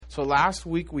So last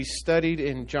week we studied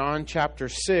in John chapter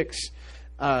 6.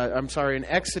 In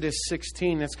Exodus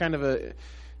 16. That's kind of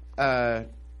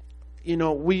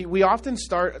we often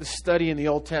start a study in the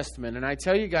Old Testament. And I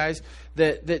tell you guys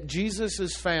that Jesus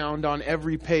is found on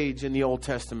every page in the Old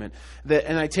Testament.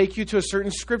 And I take you to a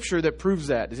certain scripture that proves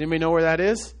that. Does anybody know where that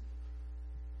is?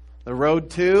 The road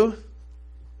to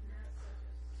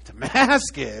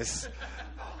Damascus.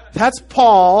 That's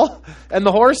Paul and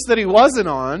the horse that he wasn't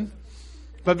on,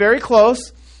 but very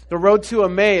close. The road to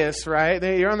Emmaus, right?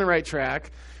 You're on the right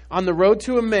track. On the road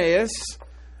to Emmaus,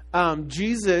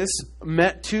 Jesus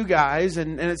met two guys,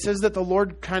 and it says that the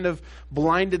Lord kind of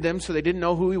blinded them so they didn't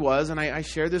know who he was. And I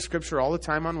share this scripture all the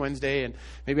time on Wednesday, and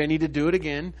maybe I need to do it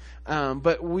again.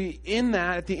 But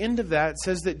at the end of that, it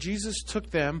says that Jesus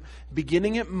took them,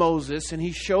 beginning at Moses, and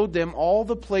he showed them all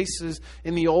the places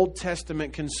in the Old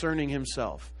Testament concerning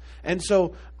himself. And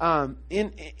so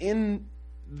in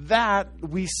that,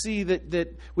 we see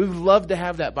that we would love to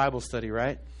have that Bible study,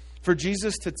 right? For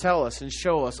Jesus to tell us and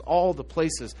show us all the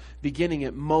places, beginning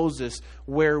at Moses,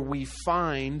 where we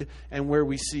find and where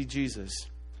we see Jesus.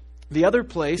 The other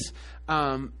place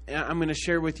I'm going to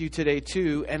share with you today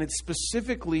too, and it's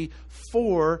specifically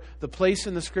for the place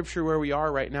in the Scripture where we are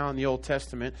right now in the Old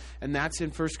Testament, and that's in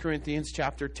 1 Corinthians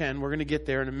chapter 10. We're going to get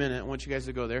there in a minute. I want you guys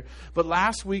to go there. But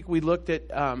last week we looked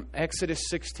at Exodus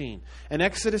 16. And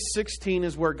Exodus 16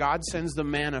 is where God sends the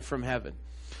manna from heaven.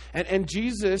 And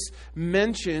Jesus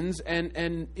mentions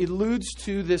and alludes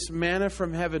to this manna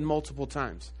from heaven multiple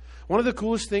times. One of the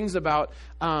coolest things about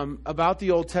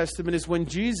the Old Testament is when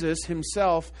Jesus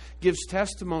himself gives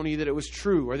testimony that it was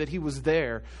true, or that he was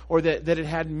there, or that it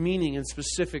had meaning and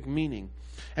specific meaning.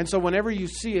 And so whenever you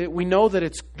see it, we know that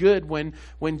it's good when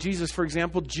Jesus, for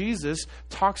example, Jesus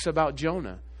talks about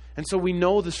Jonah. And so we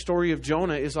know the story of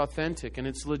Jonah is authentic and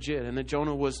it's legit, and that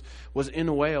Jonah was in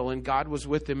a whale and God was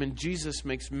with him, and Jesus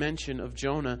makes mention of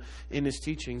Jonah in his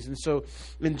teachings. And so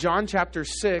in John chapter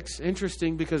 6,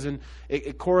 interesting because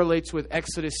it correlates with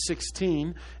Exodus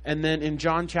 16, and then in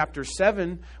John chapter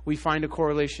 7 we find a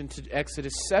correlation to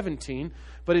Exodus 17.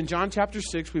 But in John chapter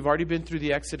 6, we've already been through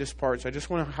the Exodus part, so I just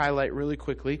want to highlight really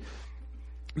quickly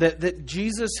that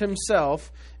Jesus himself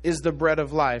is the bread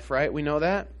of life, right? We know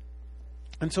that?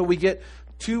 And so we get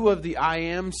two of the I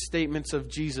am statements of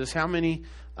Jesus. How many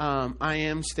I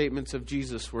am statements of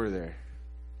Jesus were there?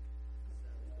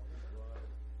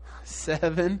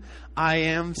 7 I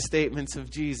am statements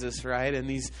of Jesus, right? And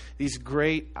these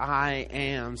great I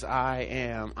ams, I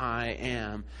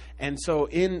am. And so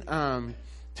in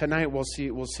tonight we'll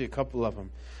see a couple of them.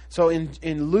 So in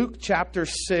John chapter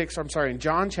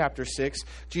 6,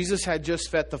 Jesus had just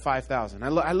fed the 5,000. I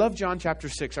love John chapter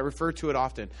 6. I refer to it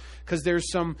often because there's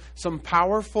some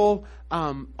powerful,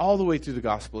 all the way through the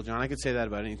Gospel of John. I could say that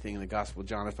about anything in the Gospel of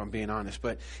John if I'm being honest.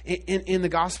 But in the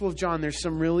Gospel of John, there's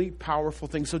some really powerful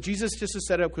things. So Jesus, just to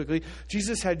set it up quickly,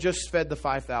 Jesus had just fed the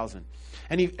 5,000.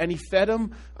 And he fed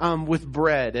them with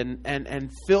bread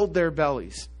and filled their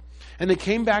bellies. And they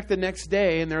came back the next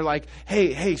day and they're like,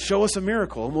 hey, show us a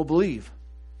miracle and we'll believe.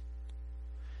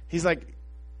 He's like,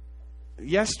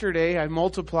 yesterday I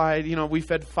multiplied, we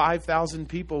fed 5,000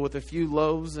 people with a few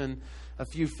loaves and a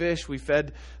few fish. We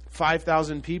fed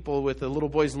 5,000 people with a little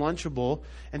boy's Lunchable.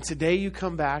 And today you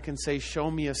come back and say,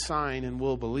 show me a sign and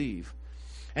we'll believe.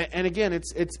 And again,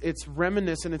 it's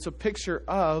reminiscent. It's a picture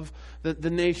of the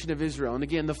nation of Israel. And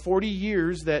again, the 40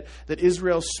 years that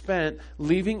Israel spent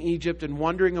leaving Egypt and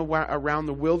wandering around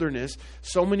the wilderness,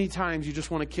 so many times you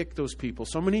just want to kick those people.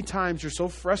 So many times you're so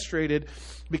frustrated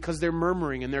because they're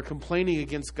murmuring and they're complaining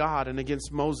against God and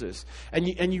against Moses.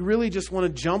 And you really just want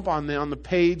to jump on the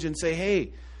page and say,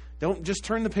 hey, don't just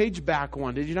turn the page back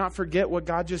one. Did you not forget what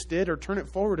God just did? Or turn it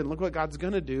forward and look what God's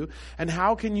going to do. And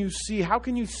how can you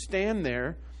stand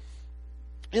there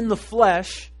in the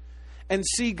flesh and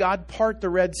see God part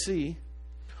the Red Sea,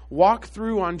 walk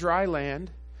through on dry land,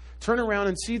 turn around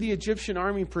and see the Egyptian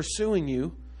army pursuing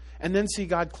you, and then see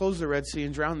God close the Red Sea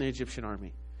and drown the Egyptian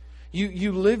army?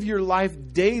 You live your life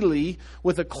daily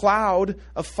with a cloud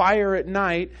of fire at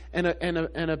night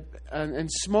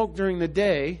and smoke during the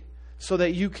day, so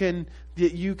that you can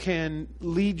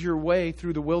lead your way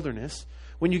through the wilderness.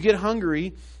 When you get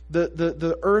hungry,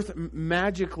 the earth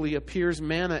magically appears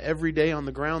manna every day on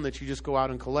the ground that you just go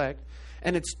out and collect.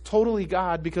 And it's totally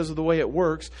God because of the way it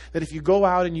works, that if you go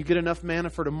out and you get enough manna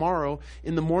for tomorrow,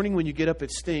 in the morning when you get up it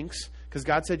stinks, because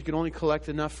God said you can only collect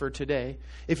enough for today.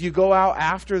 If you go out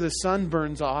after the sun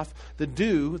burns off the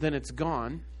dew, then it's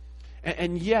gone.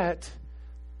 And yet,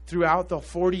 throughout the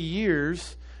 40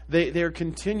 years, they're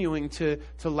continuing to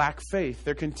lack faith.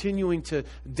 They're continuing to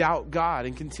doubt God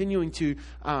and continuing to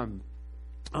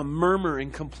murmur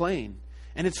and complain.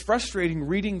 And it's frustrating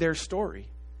reading their story.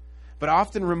 But I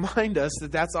often remind us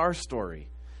that that's our story.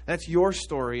 That's your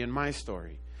story and my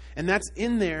story. And that's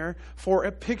in there for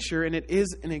a picture, and it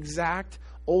is an exact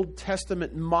Old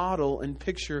Testament model and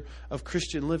picture of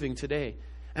Christian living today.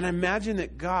 And I imagine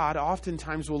that God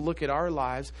oftentimes will look at our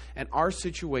lives and our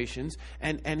situations,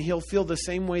 and He'll feel the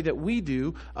same way that we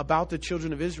do about the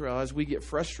children of Israel as we get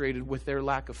frustrated with their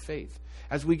lack of faith,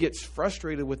 as we get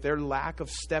frustrated with their lack of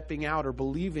stepping out or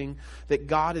believing that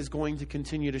God is going to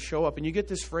continue to show up. And you get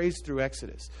this phrase through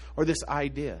Exodus, or this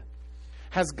idea.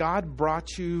 Has God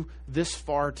brought you this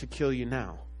far to kill you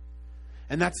now?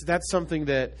 And that's something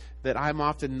that I'm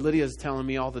often, Lydia's telling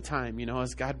me all the time,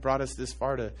 has God brought us this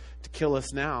far to kill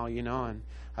us now, and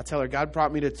I tell her, God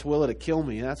brought me to Tooele to kill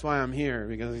me. That's why I'm here,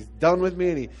 because He's done with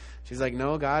me. And she's like,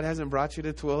 no, God hasn't brought you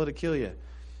to Tooele to kill you.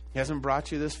 He hasn't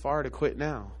brought you this far to quit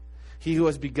now. He who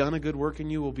has begun a good work in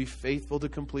you will be faithful to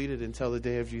complete it until the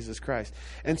day of Jesus Christ.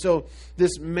 And so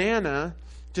this manna,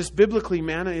 just biblically,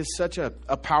 manna is such a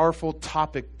powerful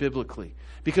topic biblically.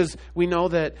 Because we know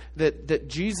that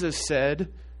Jesus said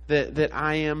that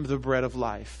I am the bread of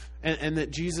life. And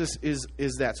that Jesus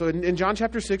is that. So in John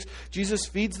chapter 6, Jesus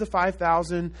feeds the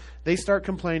 5,000. They start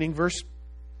complaining. Verse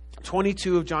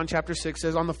 22 of John chapter 6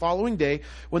 says, on the following day,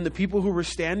 when the people who were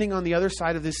standing on the other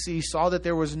side of the sea saw that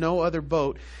there was no other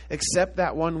boat except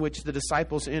that one which the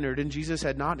disciples entered, and Jesus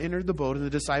had not entered the boat and the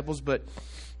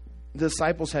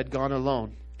disciples had gone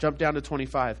alone. Jump down to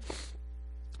 25.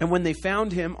 And when they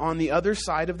found Him on the other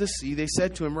side of the sea, they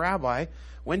said to Him, Rabbi,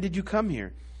 when did you come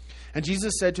here? And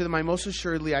Jesus said to them, I most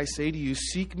assuredly, I say to you,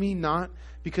 seek me not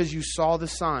because you saw the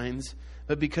signs,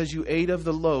 but because you ate of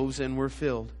the loaves and were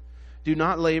filled. Do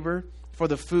not labor for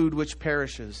the food which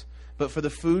perishes, but for the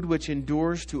food which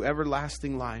endures to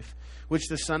everlasting life, which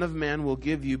the Son of Man will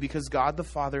give you, because God the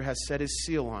Father has set His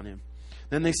seal on Him.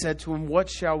 Then they said to Him, what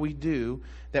shall we do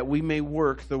that we may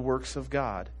work the works of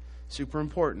God? Super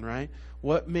important, right?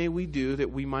 What may we do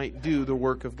that we might do the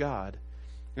work of God?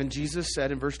 And Jesus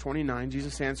said in verse 29,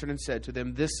 Jesus answered and said to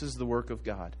them, this is the work of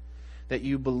God, that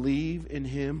you believe in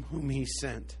Him whom He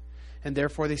sent. And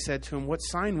therefore they said to Him, what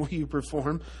sign will you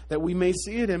perform that we may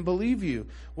see it and believe you?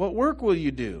 What work will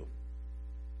you do?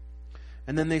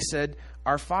 And then they said,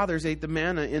 our fathers ate the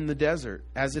manna in the desert,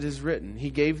 as it is written, He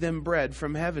gave them bread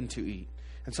from heaven to eat.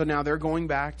 And so now they're going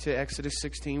back to Exodus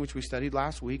 16, which we studied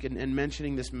last week, and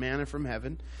mentioning this manna from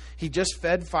heaven. He just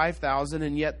fed 5,000,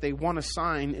 and yet they want a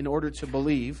sign in order to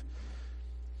believe.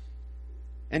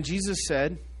 And Jesus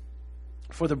said,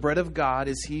 for the bread of God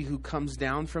is He who comes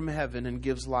down from heaven and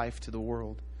gives life to the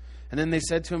world. And then they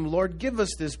said to Him, Lord, give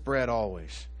us this bread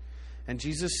always. And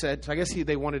Jesus said, so I guess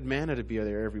they wanted manna to be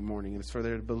there every morning, and it's for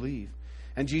them to believe.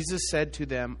 And Jesus said to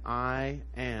them, I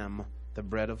am the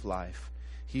bread of life.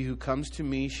 He who comes to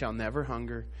me shall never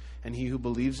hunger, and he who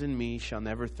believes in me shall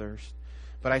never thirst.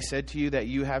 But I said to you that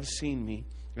you have seen me,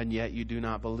 and yet you do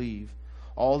not believe.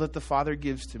 All that the Father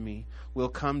gives to me will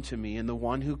come to me, and the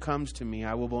one who comes to me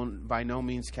I will by no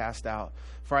means cast out.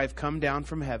 For I have come down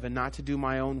from heaven not to do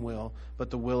my own will, but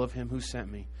the will of Him who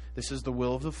sent me. This is the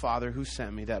will of the Father who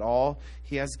sent me, that all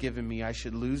He has given me I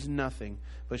should lose nothing,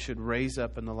 but should raise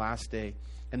up in the last day.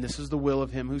 And this is the will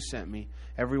of Him who sent me.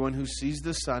 Everyone who sees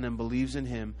the Son and believes in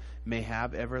Him may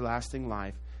have everlasting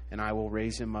life, and I will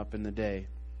raise him up in the day.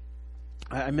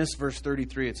 I missed verse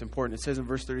 33. It's important. It says in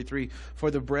verse 33,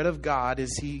 for the bread of God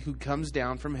is He who comes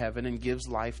down from heaven and gives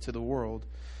life to the world.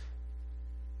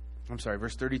 I'm sorry,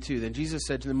 verse 32. Then Jesus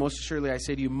said to them, most assuredly I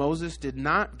say to you, Moses did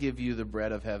not give you the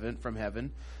bread of heaven from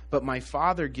heaven, but my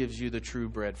Father gives you the true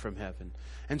bread from heaven.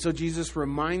 And so Jesus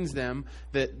reminds them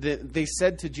that they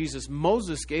said to Jesus,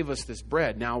 Moses gave us this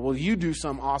bread. Now, will you do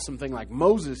some awesome thing like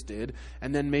Moses did,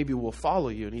 and then maybe we'll follow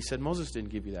you? And He said, Moses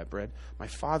didn't give you that bread. My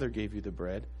Father gave you the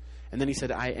bread. And then He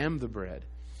said, I am the bread.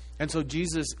 And so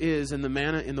Jesus is, and the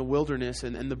manna in the wilderness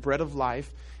and the bread of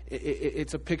life,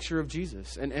 it's a picture of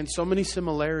Jesus. And so many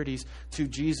similarities to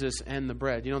Jesus and the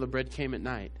bread. The bread came at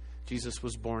night. Jesus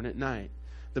was born at night.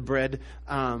 The bread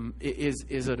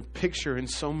is a picture in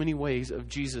so many ways of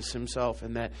Jesus Himself,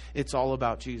 and that it's all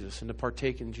about Jesus, and to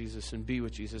partake in Jesus and be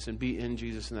with Jesus and be in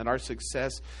Jesus, and that our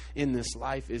success in this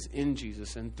life is in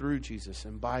Jesus and through Jesus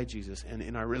and by Jesus and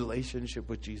in our relationship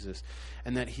with Jesus,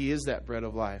 and that He is that bread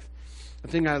of life. The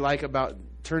thing I like about,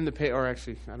 turn the page, or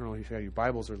actually, I don't know if your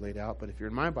Bibles are laid out, but if you're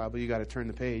in my Bible, you got to turn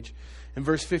the page. In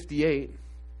verse 58,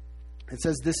 it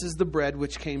says, this is the bread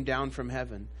which came down from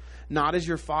heaven. Not as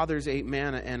your fathers ate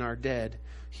manna and are dead.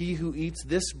 He who eats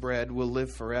this bread will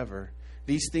live forever.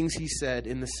 These things He said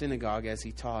in the synagogue as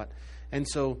He taught. And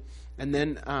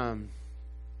then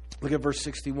Look at verse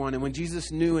 61. And when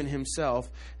Jesus knew in himself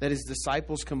that his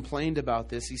disciples complained about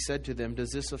this, he said to them,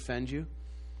 does this offend you?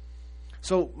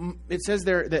 So it says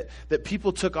there that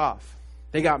people took off.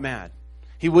 They got mad.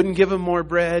 He wouldn't give them more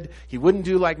bread. He wouldn't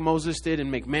do like Moses did and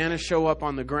make manna show up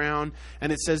on the ground.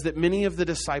 And it says that many of the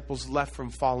disciples left from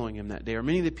following him that day, or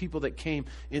many of the people that came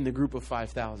in the group of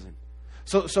 5,000.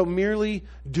 So merely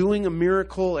doing a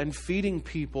miracle and feeding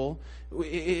people,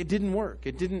 it didn't work.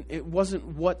 It wasn't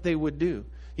what they would do.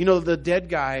 You know, the dead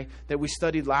guy that we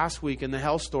studied last week in the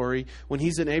hell story, when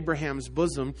he's in Abraham's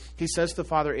bosom, he says to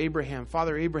Father Abraham,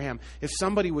 if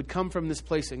somebody would come from this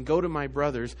place and go to my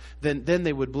brothers, then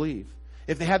they would believe.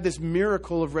 If they had this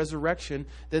miracle of resurrection,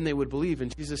 then they would believe.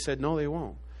 And Jesus said, no, they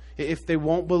won't. If they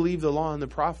won't believe the law and the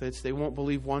prophets, they won't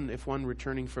believe one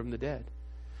returning from the dead.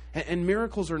 And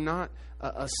miracles are not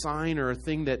a sign or a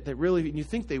thing that really, you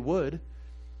think they would,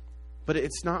 but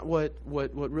it's not what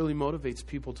really motivates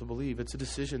people to believe. It's a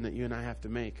decision that you and I have to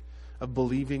make of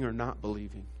believing or not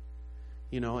believing.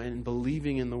 You know, and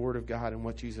believing in the Word of God and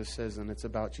what Jesus says, and it's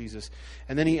about Jesus.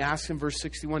 And then he asks in verse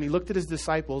 61, he looked at his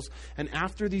disciples, and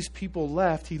after these people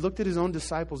left, he looked at his own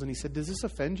disciples and he said, does this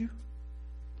offend you?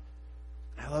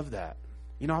 I love that.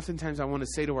 You know, oftentimes I want to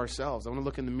say to ourselves, I want to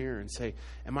look in the mirror and say,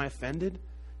 am I offended?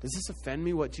 Does this offend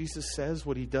me, what Jesus says,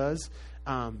 what he does?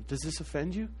 Does this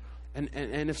offend you?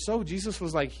 And if so, Jesus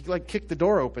was like, he kicked the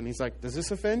door open. He's like, does this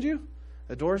offend you?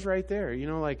 The door's right there. You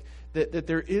know, like that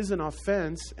there is an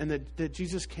offense, and that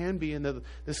Jesus can be, and that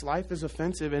this life is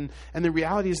offensive. And the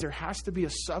reality is there has to be a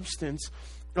substance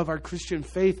of our Christian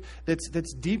faith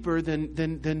that's deeper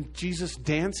than Jesus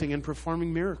dancing and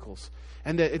performing miracles.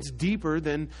 And that it's deeper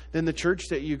than the church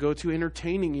that you go to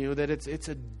entertaining you, that it's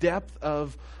a depth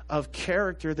of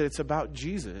character, that it's about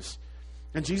Jesus.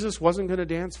 And Jesus wasn't going to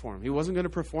dance for him. He wasn't going to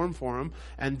perform for him.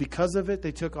 And because of it,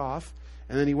 they took off.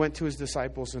 And then he went to his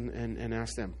disciples and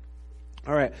asked them.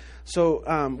 All right,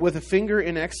 so with a finger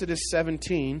in Exodus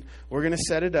 17, we're going to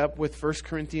set it up with 1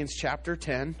 Corinthians chapter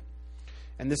 10.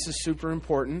 And this is super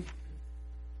important.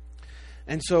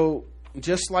 And so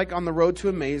just like on the road to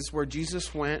Emmaus, where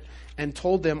Jesus went and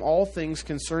told them all things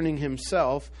concerning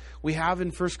himself, we have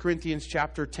in 1 Corinthians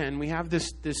chapter 10, we have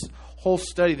this whole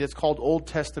study that's called Old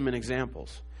Testament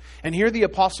Examples. And here the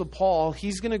Apostle Paul,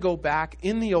 he's going to go back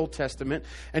in the Old Testament,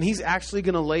 and he's actually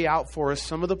going to lay out for us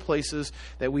some of the places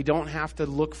that we don't have to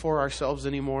look for ourselves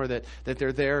anymore, that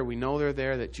they're there, we know they're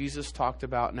there, that Jesus talked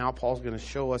about. Now Paul's going to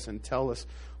show us and tell us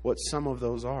what some of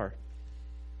those are.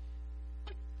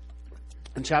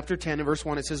 In chapter 10, in verse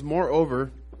 1, it says,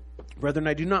 moreover, brethren,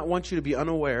 I do not want you to be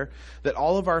unaware that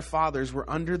all of our fathers were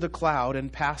under the cloud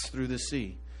and passed through the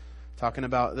sea. Talking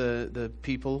about the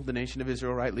people, the nation of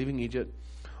Israel, right, leaving Egypt.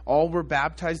 All were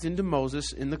baptized into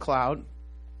Moses in the cloud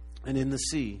and in the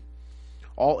sea.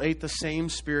 All ate the same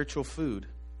spiritual food.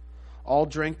 All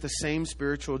drank the same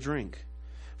spiritual drink.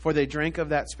 For they drank of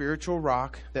that spiritual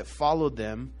rock that followed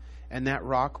them, and that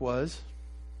rock was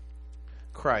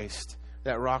Christ.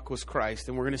 That rock was Christ.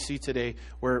 And we're going to see today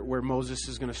where Moses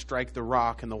is going to strike the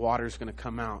rock and the water is going to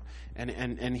come out.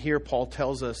 And here Paul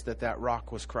tells us that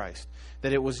rock was Christ.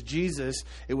 That it was Jesus,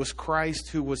 it was Christ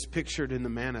who was pictured in the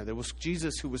manna. That was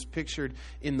Jesus who was pictured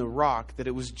in the rock. That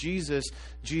it was Jesus,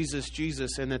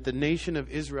 and that the nation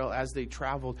of Israel, as they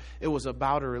traveled, it was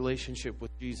about a relationship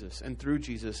with Jesus and through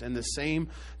Jesus. And the same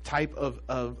type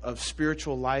of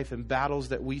spiritual life and battles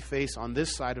that we face on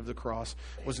this side of the cross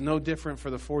was no different for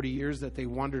the 40 years that they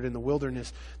wandered in the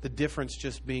wilderness. The difference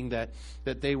just being that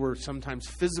they were sometimes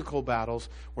physical battles,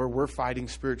 where we're fighting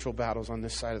spiritual battles on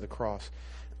this side of the cross.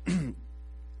 In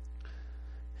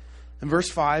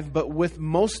verse 5, but with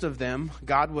most of them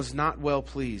God was not well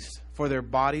pleased, for their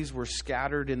bodies were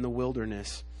scattered in the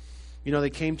wilderness. You know, they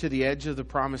came to the edge of the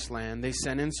promised land. They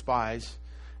sent in spies,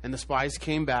 and the spies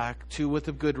came back, 2 with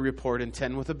a good report and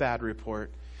 10 with a bad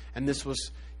report. And this was,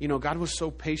 you know, God was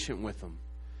so patient with them.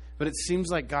 But it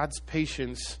seems like God's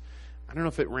patience, I don't know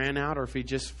if it ran out or if he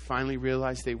just finally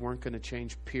realized they weren't going to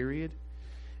change, period.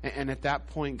 And at that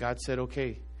point, God said,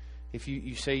 okay, if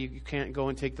you say you can't go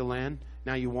and take the land,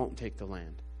 now you won't take the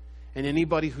land. And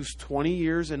anybody who's 20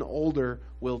 years and older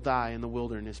will die in the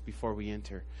wilderness before we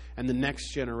enter. And the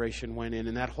next generation went in,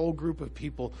 and that whole group of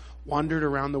people wandered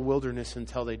around the wilderness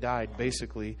until they died,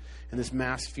 basically, in this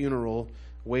mass funeral,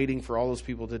 waiting for all those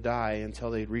people to die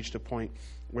until they'd reached a point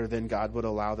where then God would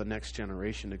allow the next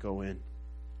generation to go in.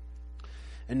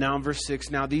 And now in verse 6,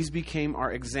 now these became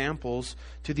our examples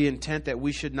to the intent that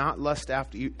we should not lust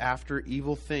after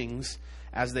evil things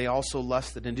as they also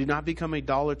lusted, and do not become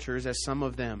idolaters as some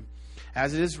of them.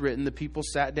 As it is written, the people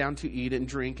sat down to eat and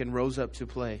drink and rose up to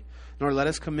play. Nor let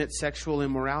us commit sexual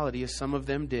immorality as some of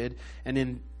them did,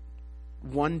 and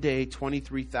one day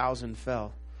 23,000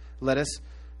 fell.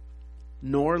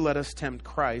 Nor let us tempt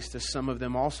Christ, as some of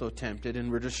them also tempted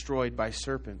and were destroyed by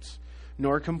serpents.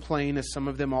 Nor complain, as some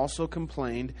of them also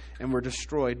complained and were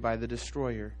destroyed by the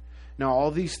destroyer. Now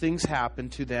all these things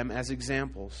happened to them as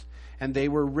examples, and they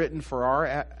were written for our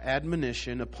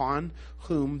admonition, upon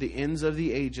whom the ends of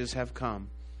the ages have come.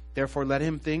 Therefore let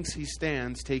him thinks he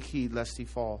stands take heed lest he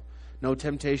fall. No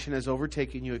temptation has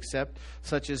overtaken you except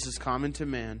such as is common to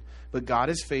man. But God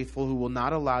is faithful, who will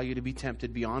not allow you to be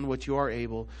tempted beyond what you are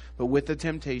able, but with the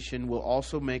temptation will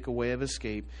also make a way of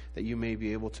escape, that you may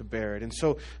be able to bear it. And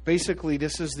so basically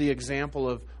this is the example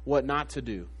of what not to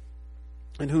do,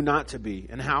 and who not to be,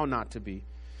 and how not to be.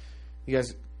 You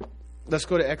guys, let's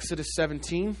go to Exodus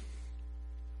 17.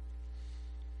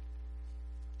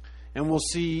 And we'll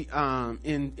see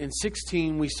in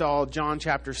 16, we saw John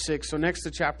chapter 6. So next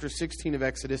to chapter 16 of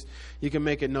Exodus, you can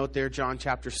make a note there, John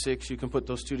chapter 6. You can put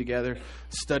those two together,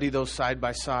 study those side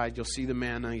by side. You'll see the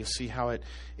manna. You'll see how it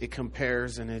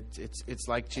compares, and it's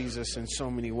like Jesus in so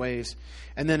many ways.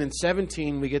 And then in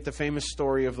 17, we get the famous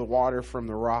story of the water from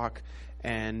the rock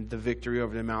and the victory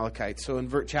over the Amalekites. So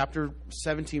in chapter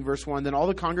 17, verse 1, then all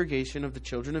the congregation of the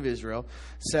children of Israel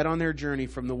set on their journey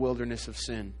from the wilderness of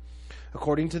Sin,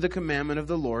 according to the commandment of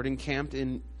the Lord, encamped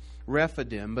in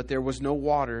Rephidim, but there was no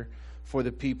water for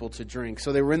the people to drink.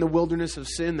 So they were in the wilderness of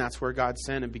Sin. That's where God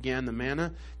sent and began the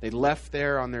manna. They left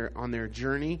there on their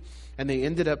journey, and they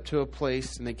ended up to a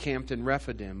place, and they camped in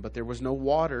Rephidim, but there was no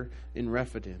water in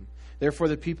Rephidim. Therefore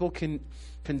the people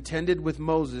contended with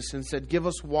Moses and said, give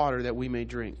us water that we may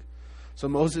drink. So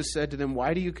Moses said to them,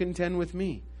 why do you contend with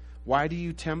me? Why do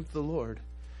you tempt the Lord?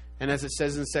 And as it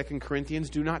says in 2 Corinthians,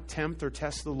 do not tempt or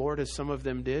test the Lord as some of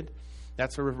them did.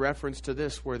 That's a reference to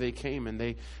this, where they came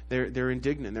and they're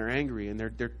indignant, they're angry, and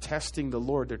they're testing the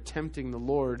Lord. They're tempting the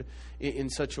Lord in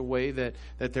such a way that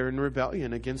they're in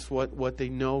rebellion against what they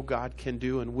know God can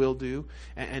do and will do.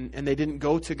 And they didn't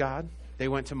go to God. They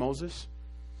went to Moses.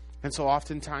 And so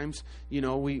oftentimes, we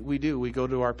go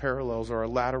to our parallels or our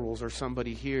laterals or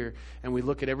somebody here, and we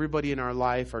look at everybody in our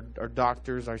life, our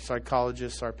doctors, our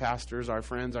psychologists, our pastors, our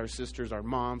friends, our sisters, our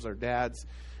moms, our dads,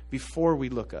 before we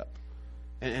look up.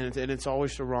 And it's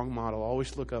always the wrong model.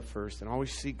 Always look up first, and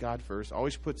always seek God first.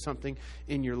 Always put something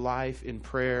in your life in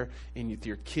prayer, with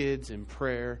your kids in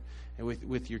prayer, and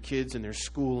with your kids and their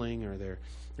schooling or their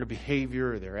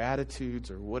behavior or their attitudes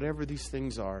or whatever these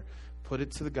things are. Put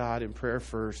it to the God in prayer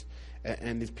first.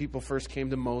 And these people first came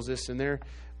to Moses, and they're,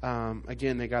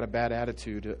 again, they got a bad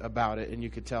attitude about it, and you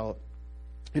could tell,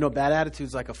 bad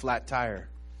attitude's like a flat tire.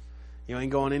 You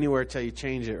ain't going anywhere till you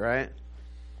change it, right?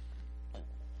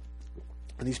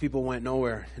 And these people went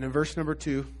nowhere. And in verse number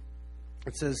 2,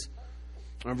 it says,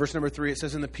 in verse number 3, it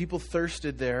says, and the people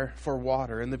thirsted there for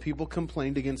water, and the people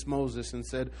complained against Moses and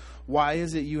said, why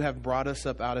is it you have brought us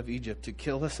up out of Egypt to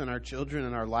kill us and our children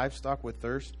and our livestock with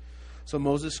thirst? So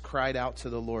Moses cried out to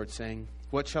the Lord, saying,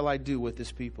 what shall I do with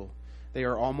this people? They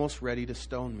are almost ready to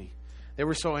stone me. They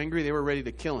were so angry, they were ready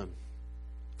to kill him.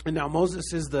 And now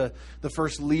Moses is the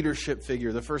first leadership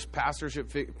figure, the first pastor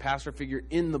figure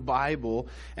in the Bible.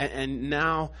 And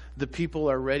now the people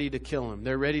are ready to kill him.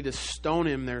 They're ready to stone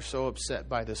him. They're so upset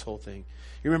by this whole thing.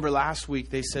 You remember last week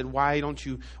they said, why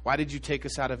did you take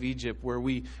us out of Egypt, where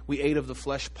we ate of the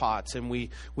flesh pots and we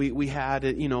had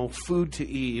food to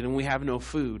eat, and we have no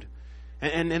food?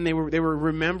 And they were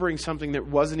remembering something that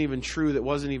wasn't even true, that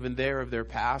wasn't even there, of their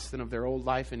past and of their old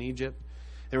life in Egypt.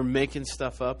 They were making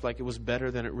stuff up like it was better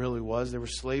than it really was. They were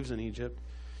slaves in Egypt.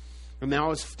 And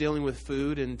now it's dealing with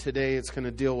food, and today it's going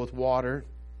to deal with water.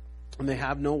 And they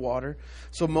have no water.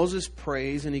 So Moses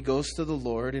prays, and he goes to the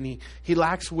Lord, and he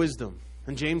lacks wisdom.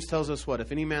 And James tells us what?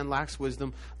 If any man lacks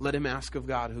wisdom, let him ask of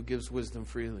God, who gives wisdom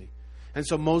freely. And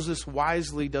so Moses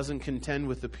wisely doesn't contend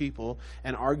with the people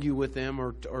and argue with them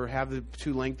or have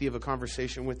too lengthy of a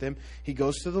conversation with them. He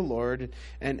goes to the Lord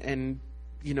and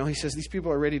he says, these people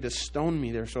are ready to stone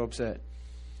me. They're so upset.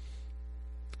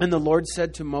 And the Lord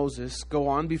said to Moses, go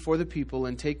on before the people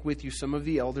and take with you some of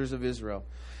the elders of Israel,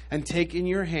 and take in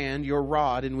your hand your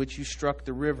rod in which you struck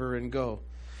the river, and go.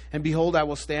 And behold, I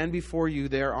will stand before you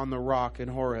there on the rock in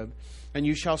Horeb, and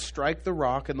you shall strike the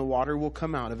rock, and the water will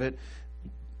come out of it,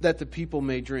 that the people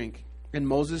may drink. And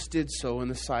Moses did so in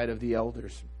the sight of the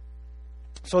elders.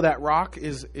 So that rock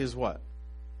is what?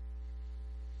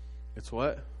 It's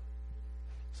what?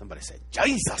 Somebody say,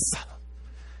 Jesus.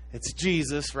 It's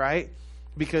Jesus, right?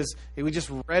 Because we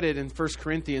just read it in 1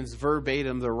 Corinthians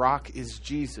verbatim, the rock is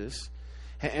Jesus.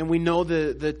 And we know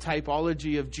the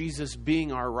typology of Jesus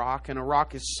being our rock, and a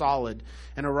rock is solid,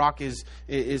 and a rock is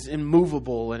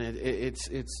immovable, and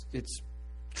it's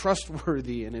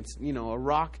trustworthy, and it's, a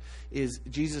rock is,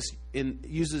 Jesus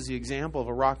uses the example of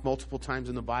a rock multiple times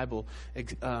in the Bible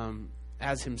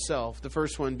as himself. The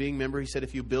first one being, remember, he said,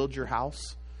 if you build your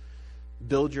house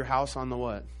on the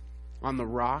what? On the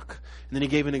rock. And then he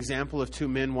gave an example of two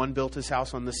men. One built his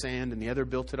house on the sand and the other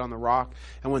built it on the rock.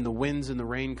 And when the winds and the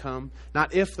rain come,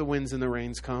 not if the winds and the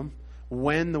rains come,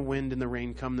 when the wind and the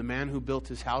rain come, the man who built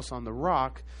his house on the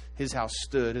rock, his house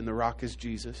stood, and the rock is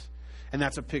Jesus. And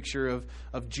that's a picture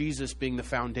of Jesus being the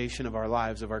foundation of our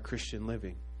lives, of our Christian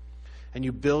living. And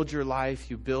you build your life,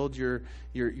 you build your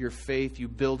faith, you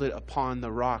build it upon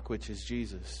the rock, which is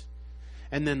Jesus.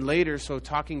 And then later, so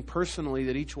talking personally,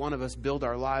 that each one of us build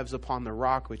our lives upon the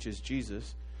rock, which is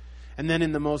Jesus. And then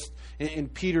in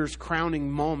Peter's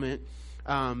crowning moment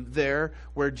there,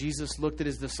 where Jesus looked at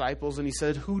his disciples and he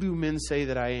said, who do men say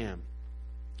that I am?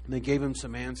 And they gave him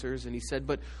some answers, and he said,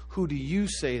 but who do you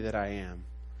say that I am?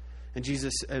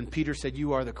 And Peter said,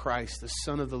 you are the Christ, the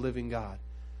Son of the living God.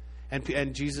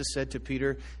 And Jesus said to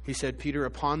Peter, he said, Peter,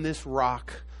 upon this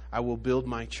rock I will build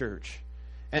my church.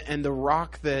 And the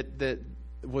rock that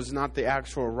was not the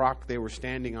actual rock they were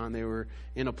standing on. They were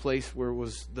in a place where it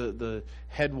was the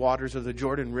headwaters of the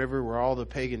Jordan River, where all the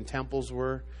pagan temples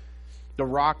were. The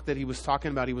rock that he was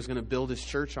talking about he was going to build his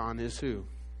church on is who?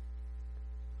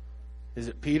 Is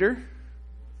it Peter?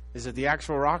 Is it the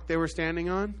actual rock they were standing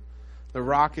on? The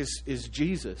rock is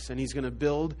Jesus, and he's going to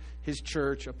build his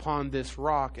church upon this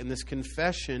rock, and this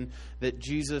confession that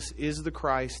Jesus is the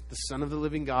Christ, the Son of the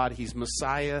living God, he's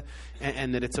Messiah,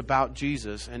 and that it's about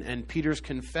Jesus. And Peter's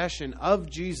confession of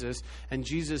Jesus and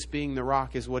Jesus being the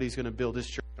rock is what he's going to build his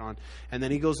church on. And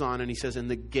then he goes on and he says, and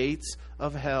the gates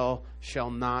of hell shall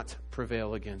not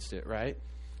prevail against it, right?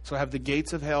 So have the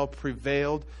gates of hell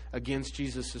prevailed against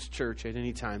Jesus' church at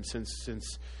any time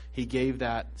since he gave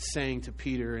that saying to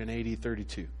Peter in AD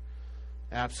 32?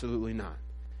 Absolutely not.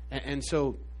 And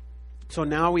so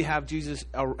now we have Jesus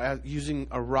using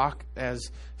a rock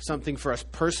as something for us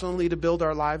personally to build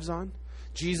our lives on.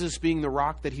 Jesus being the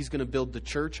rock that he's going to build the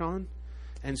church on.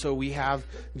 And so we have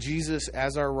Jesus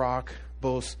as our rock,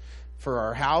 both for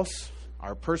our house,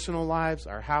 our personal lives,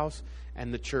 our house,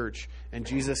 and the church. And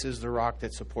Jesus is the rock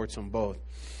that supports them both.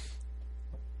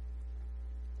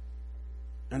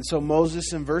 And so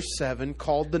Moses in verse 7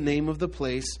 called the name of the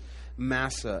place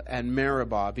Massah and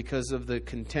Meribah because of the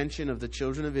contention of the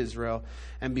children of Israel,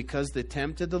 and because they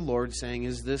tempted the Lord, saying,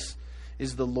 is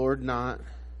the Lord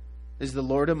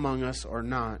among us or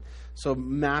not? So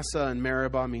Massah and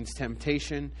Meribah means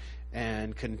temptation,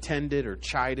 and contended or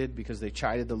chided, because they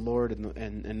chided the Lord,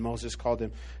 and Moses called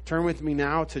him. Turn with me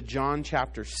now to John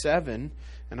chapter 7,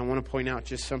 and I want to point out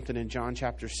just something in John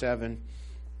chapter 7.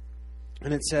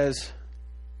 And it says,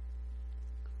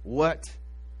 what?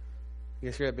 You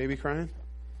guys hear that baby crying?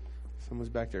 Someone's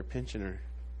back there pinching her.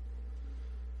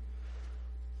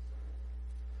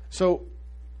 So,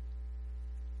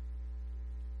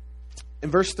 in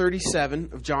verse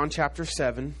 37 of John chapter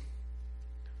 7,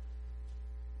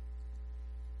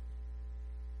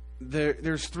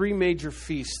 there's three major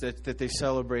feasts that they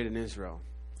celebrate in Israel.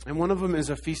 And one of them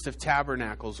is a Feast of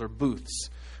Tabernacles, or booths,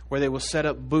 where they will set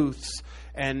up booths,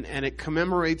 and it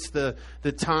commemorates the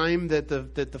time that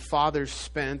the fathers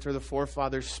spent, or the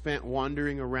forefathers spent,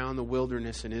 wandering around the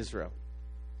wilderness in Israel.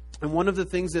 And one of the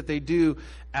things that they do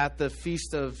at the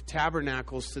Feast of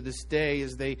Tabernacles to this day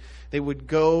is they would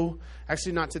go,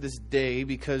 actually not to this day,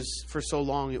 because for so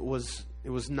long it was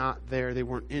not there. They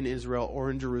weren't in Israel or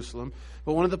in Jerusalem.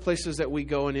 But one of the places that we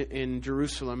go in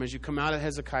Jerusalem, as you come out of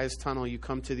Hezekiah's tunnel, you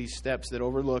come to these steps that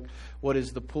overlook what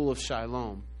is the Pool of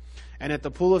Siloam. And at the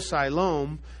Pool of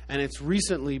Siloam, and it's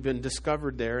recently been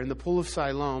discovered there, in the Pool of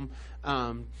Siloam,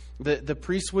 the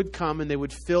priests would come and they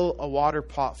would fill a water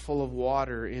pot full of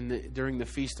water during the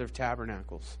Feast of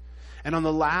Tabernacles. And on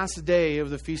the last day of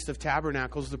the Feast of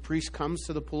Tabernacles, the priest comes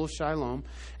to the Pool of Siloam,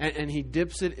 and he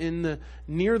dips it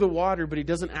near the water, but he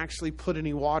doesn't actually put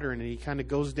any water in it. He kind of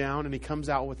goes down and he comes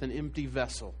out with an empty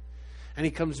vessel. And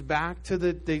he comes back to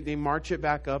they march it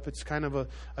back up. It's kind of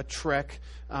a trek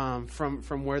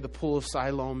from where the Pool of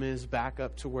Siloam is back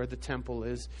up to where the temple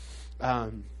is.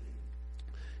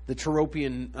 The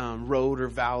Tyropian road or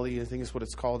valley, I think is what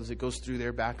it's called, as it goes through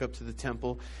there back up to the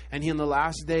temple. And on the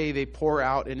last day, they pour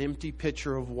out an empty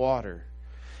pitcher of water.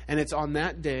 And it's on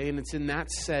that day, and it's in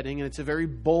that setting, and it's a very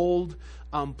bold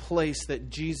place that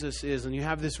Jesus is. And you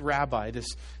have this rabbi,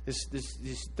 this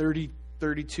 32,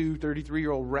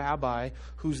 33-year-old rabbi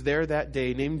who's there that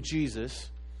day, named Jesus.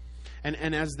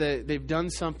 And as they've done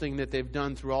something that they've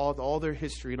done through all their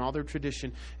history and all their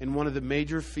tradition in one of the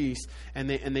major feasts, and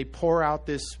they pour out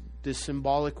this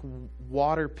symbolic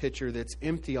water pitcher that's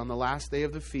empty on the last day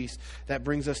of the feast. That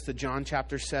brings us to John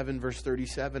chapter 7, verse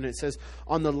 37. It says,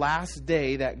 on the last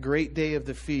day, that great day of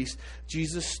the feast,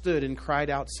 Jesus stood and cried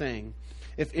out, saying,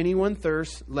 if anyone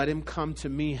thirsts, let him come to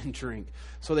me and drink.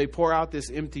 So they pour out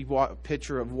this empty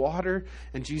pitcher of water,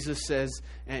 and Jesus says,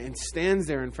 and stands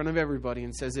there in front of everybody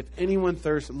and says, if anyone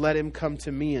thirsts, let him come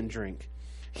to me and drink.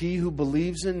 He who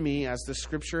believes in me, as the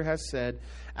scripture has said,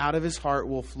 out of his heart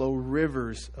will flow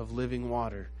rivers of living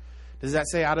water. Does that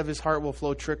say out of his heart will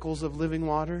flow trickles of living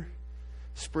water?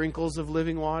 Sprinkles of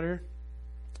living water?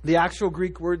 The actual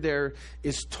Greek word there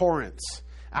is torrents.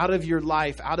 Out of your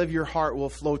life, out of your heart will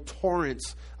flow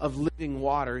torrents of living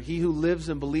water. He who lives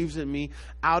and believes in me,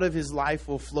 out of his life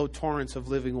will flow torrents of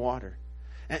living water.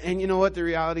 And you know what the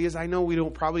reality is? I know we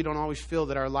probably don't always feel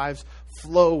that our lives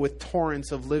flow with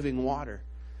torrents of living water.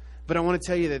 But I want to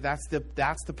tell you that that's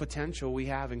the potential we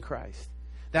have in Christ.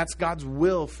 That's God's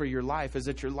will for your life, is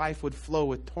that your life would flow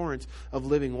with torrents of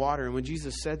living water. And when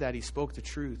Jesus said that, he spoke the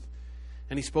truth.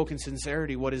 And he spoke in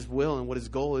sincerity what his will and what his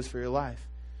goal is for your life.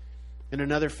 And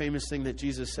another famous thing that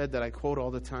Jesus said that I quote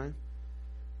all the time,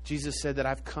 Jesus said that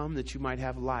I've come that you might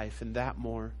have life, and that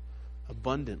more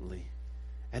abundantly.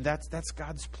 And that's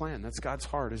God's plan. That's God's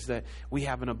heart, is that we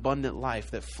have an abundant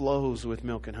life that flows with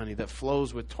milk and honey, that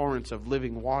flows with torrents of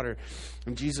living water.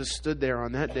 And Jesus stood there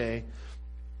on that day,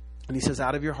 and he says,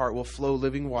 out of your heart will flow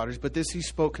living waters. But this he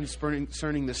spoke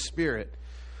concerning the Spirit,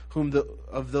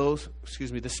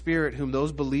 the Spirit whom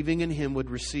those believing in him would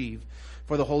receive.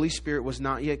 For the Holy Spirit was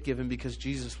not yet given, because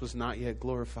Jesus was not yet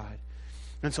glorified.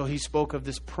 And so he spoke of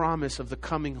this promise of the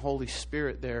coming Holy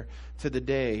Spirit there to the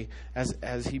day,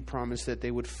 as he promised that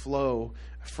they would flow,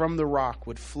 from the rock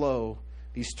would flow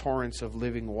these torrents of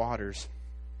living waters.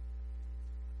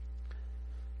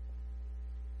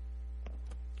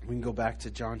 We can go back to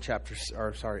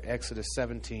Exodus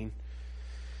 17.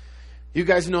 You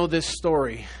guys know this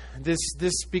story.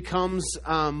 This becomes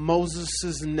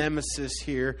Moses' nemesis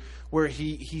here, where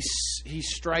he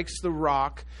strikes the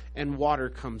rock and water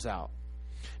comes out.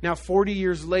 Now, 40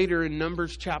 years later, in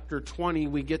Numbers chapter 20,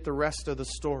 we get the rest of the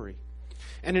story.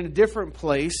 And in a different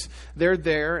place, they're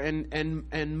there,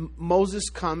 and Moses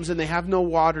comes, and they have no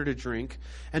water to drink.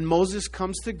 And Moses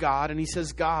comes to God, and he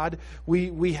says, God,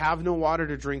 we have no water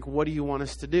to drink. What do you want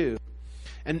us to do?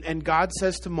 And God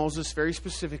says to Moses very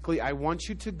specifically, I want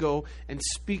you to go and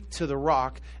speak to the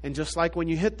rock. And just like when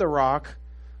you hit the rock,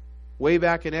 way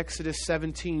back in Exodus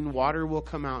 17, water will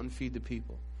come out and feed the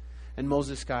people. And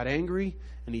Moses got angry,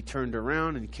 and he turned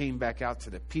around and he came back out to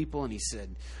the people, and he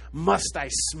said, must I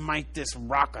smite this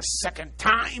rock a second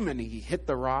time? And he hit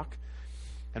the rock,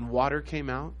 and water came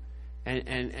out.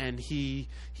 And he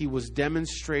was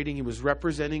demonstrating, he was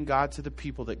representing God to the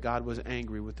people, that God was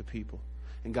angry with the people.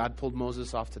 And God pulled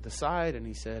Moses off to the side, and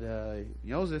he said,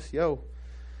 Moses,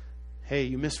 hey,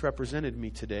 you misrepresented me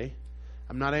today.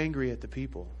 I'm not angry at the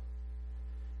people.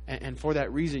 And for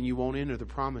that reason, you won't enter the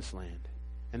promised land.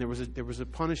 And there was a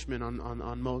punishment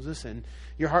on Moses, and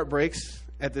your heart breaks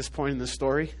at this point in the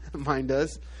story. Mine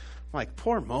does. I'm like,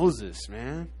 poor Moses,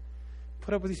 man.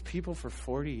 Put up with these people for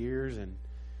 40 years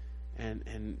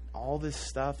and all this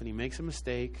stuff, and he makes a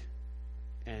mistake,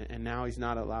 and now he's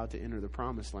not allowed to enter the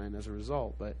promised land as a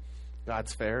result. But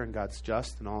God's fair and God's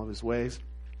just in all of his ways.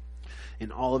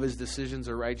 And all of his decisions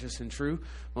are righteous and true.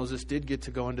 Moses did get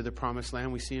to go into the promised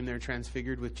land. We see him there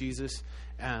transfigured with Jesus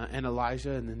and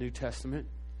Elijah in the New Testament.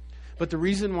 But the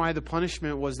reason why the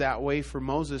punishment was that way for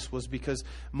Moses was because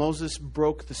Moses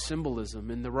broke the symbolism.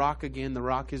 And the rock, again, the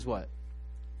rock is what?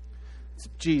 It's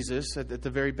Jesus at the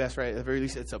very best, right? At the very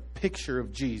least, it's a picture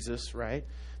of Jesus, right?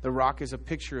 The rock is a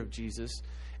picture of Jesus.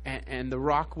 And the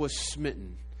rock was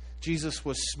smitten. Jesus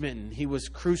was smitten. He was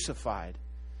crucified.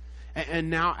 And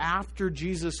now after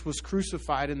Jesus was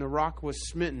crucified and the rock was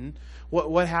smitten,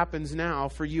 what happens now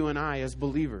for you and I as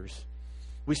believers?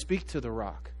 We speak to the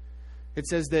rock. It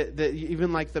says that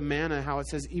even like the manna, how it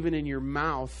says even in your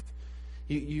mouth,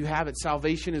 you have it.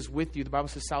 Salvation is with you. The Bible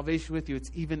says salvation with you.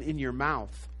 It's even in your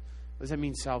mouth. What does that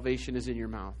mean, salvation is in your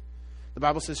mouth? The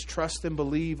Bible says trust and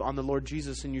believe on the Lord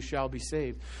Jesus and you shall be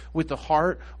saved. With the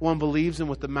heart one believes, and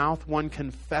with the mouth one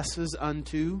confesses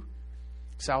unto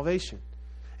salvation.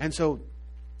 And so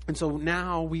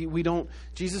now we don't,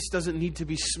 Jesus doesn't need to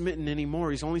be smitten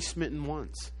anymore. He's only smitten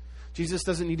once. Jesus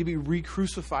doesn't need to be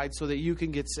re-crucified so that you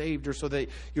can get saved or so that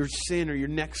your sin or your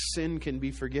next sin can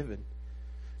be forgiven.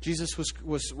 Jesus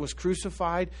was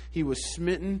crucified. He was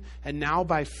smitten. And now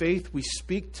by faith, we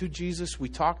speak to Jesus. We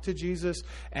talk to Jesus.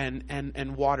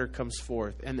 And water comes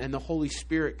forth. And the Holy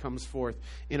Spirit comes forth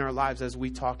in our lives as we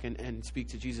talk and speak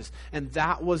to Jesus. And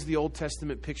that was the Old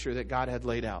Testament picture that God had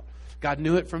laid out. God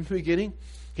knew it from the beginning.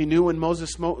 He knew when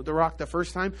Moses smote the rock the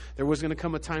first time, there was going to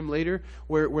come a time later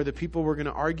where the people were going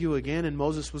to argue again, and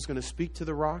Moses was going to speak to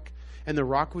the rock. And the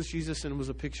rock was Jesus, and it was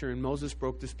a picture, and Moses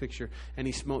broke this picture, and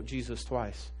he smote Jesus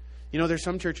twice. You know, there's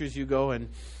some churches you go, and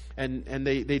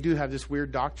they do have this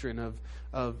weird doctrine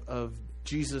of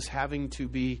Jesus having to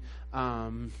be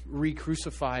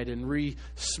re-crucified and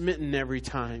re-smitten every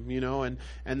time, you know, and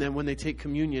then when they take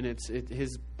communion, it's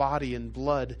his body and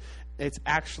blood. It's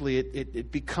actually,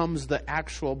 it becomes the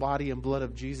actual body and blood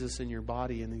of Jesus in your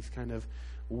body, and these kind of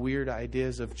weird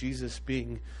ideas of Jesus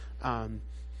being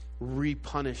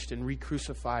re-punished and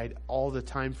re-crucified all the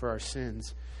time for our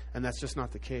sins. And that's just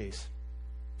not the case.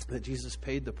 That Jesus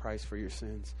paid the price for your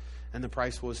sins. And the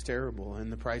price was terrible.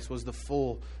 And the price was the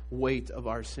full weight of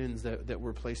our sins that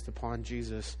were placed upon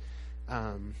Jesus.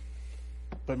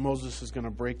 But Moses is going to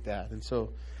break that. And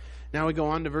so now we go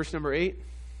on to verse number 8.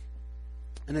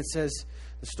 And it says,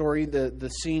 the story, the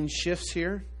scene shifts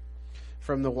here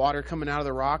from the water coming out of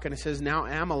the rock. And it says, now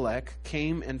Amalek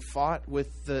came and fought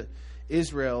with the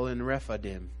Israel in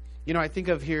Rephidim. You know, I think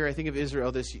of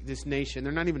Israel, this nation.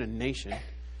 They're not even a nation.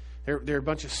 They're a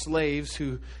bunch of slaves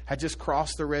who had just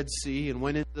crossed the Red Sea and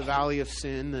went into the Valley of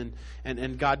Sin,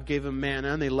 and God gave them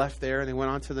manna, and they left there, and they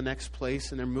went on to the next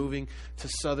place, and they're moving to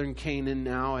southern Canaan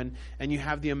now, and you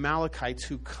have the Amalekites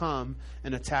who come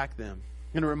and attack them.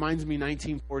 And it reminds me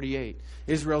 1948.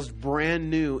 Israel's brand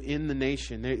new in the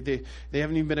nation. They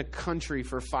haven't even been a country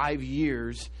for 5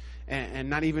 years, and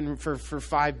not even for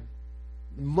 5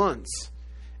 months,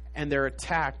 and they're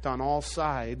attacked on all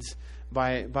sides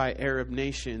by Arab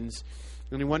nations.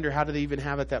 And you wonder, how do they even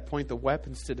have at that point the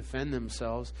weapons to defend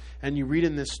themselves? And you read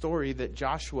in this story that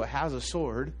Joshua has a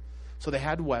sword, so they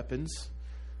had weapons,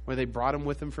 where they brought them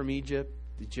with them from Egypt.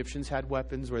 The Egyptians had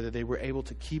weapons, whether they were able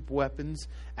to keep weapons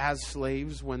as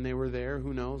slaves when they were there.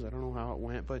 Who knows? I don't know how it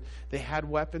went, but they had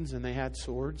weapons and they had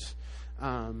swords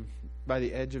by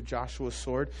the edge of Joshua's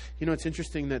sword. You know, it's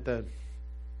interesting that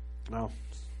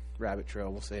rabbit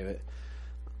trail, we'll save it.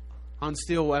 On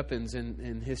steel weapons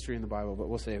in history in the Bible, but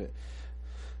we'll save it.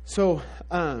 So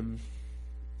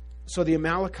the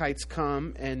Amalekites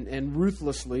come and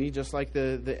ruthlessly, just like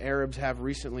the Arabs have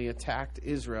recently, attacked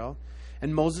Israel.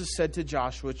 And Moses said to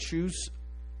Joshua, choose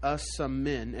us some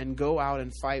men and go out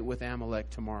and fight with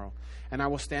Amalek tomorrow. And I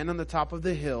will stand on the top of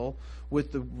the hill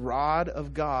with the rod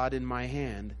of God in my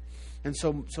hand. And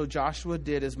so Joshua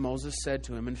did as Moses said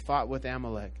to him and fought with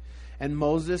Amalek. And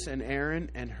Moses and Aaron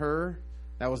and Hur,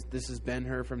 this is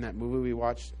Ben-Hur from that movie we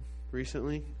watched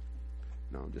recently.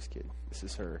 No, I'm just kidding. This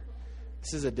is Hur.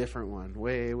 This is a different one,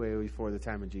 way, way before the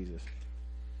time of Jesus.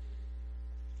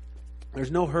 There's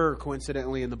no Hur,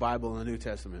 coincidentally, in the Bible in the New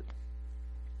Testament.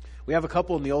 We have a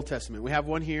couple in the Old Testament. We have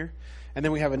one here, and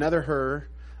then we have another Hur,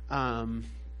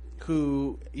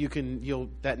 who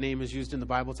that name is used in the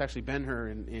Bible. It's actually Ben-Hur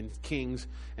in Kings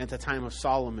at the time of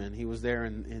Solomon. He was there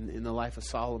in the life of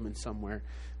Solomon somewhere,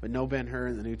 but no Ben-Hur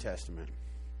in the New Testament.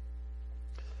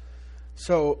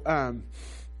 So,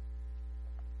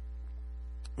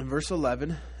 in verse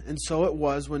 11, and so it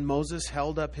was when Moses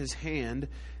held up his hand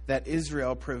that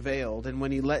Israel prevailed, and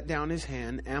when he let down his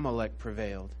hand, Amalek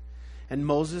prevailed. And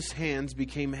Moses' hands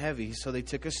became heavy, so they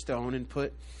took a stone and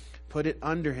put it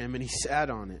under him, and he sat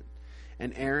on it.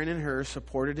 And Aaron and Hur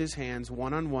supported his hands,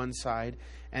 one on one side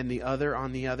and the other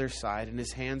on the other side, and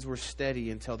his hands were steady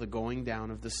until the going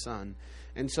down of the sun.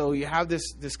 And so you have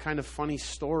this kind of funny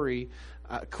story,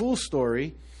 cool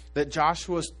story, that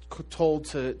Joshua's told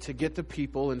to get the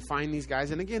people and find these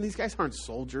guys. And again, these guys aren't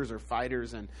soldiers or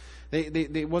fighters, and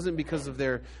they wasn't because of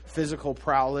their physical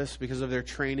prowess, because of their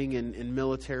training in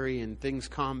military and things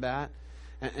combat.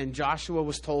 And Joshua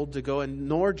was told to go, and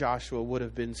nor Joshua would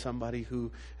have been somebody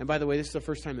who, and by the way, this is the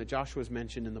first time that Joshua is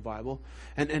mentioned in the Bible.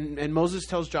 And Moses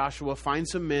tells Joshua, find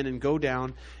some men and go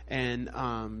down and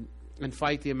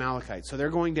fight the Amalekites. So they're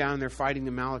going down and they're fighting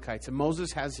the Amalekites. And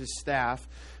Moses has his staff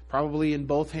probably in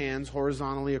both hands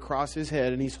horizontally across his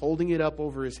head, and he's holding it up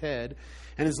over his head.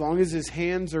 And as long as his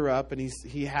hands are up and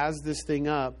he has this thing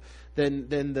up, then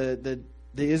the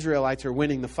Israelites are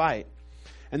winning the fight.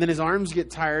 And then his arms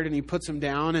get tired and he puts them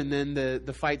down, and then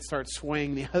the fight starts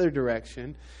swaying the other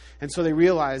direction. And so they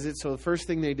realize it. So the first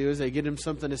thing they do is they get him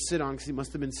something to sit on, because he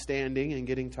must have been standing and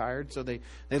getting tired. So they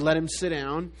let him sit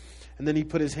down. And then he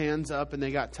put his hands up and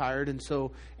they got tired. And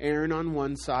so Aaron on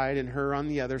one side and Hur on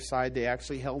the other side, they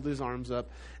actually held his arms up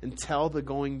until the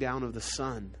going down of the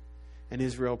sun. And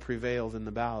Israel prevailed in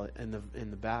the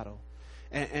battle.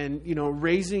 And you know,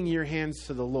 raising your hands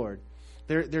to the Lord.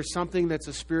 There's something that's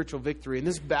a spiritual victory. And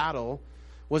this battle,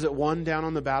 was it won down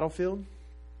on the battlefield?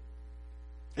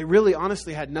 It really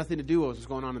honestly had nothing to do with what was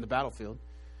going on in the battlefield.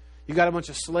 You got a bunch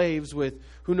of slaves with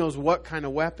who knows what kind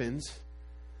of weapons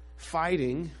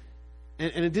fighting,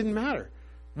 and it didn't matter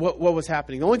what was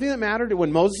happening. The only thing that mattered,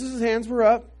 when Moses' hands were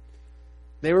up,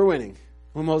 they were winning.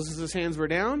 When Moses' hands were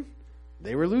down,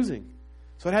 they were losing.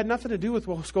 So it had nothing to do with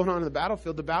what was going on in the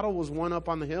battlefield. The battle was won up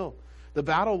on the hill. The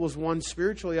battle was won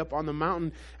spiritually up on the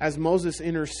mountain as Moses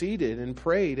interceded and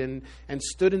prayed and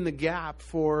stood in the gap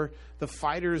for the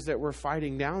fighters that were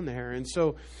fighting down there. And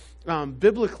so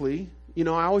biblically, you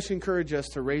know, I always encourage us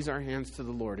to raise our hands to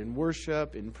the Lord in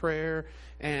worship, in prayer.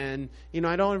 And, you know,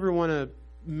 I don't ever want to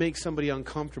make somebody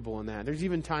uncomfortable in that. There's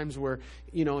even times where,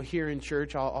 you know, here in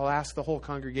church, I'll ask the whole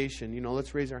congregation, you know,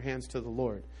 let's raise our hands to the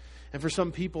Lord. And for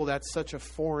some people, that's such a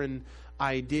foreign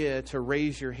idea to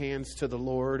raise your hands to the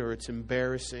Lord, or it's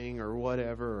embarrassing or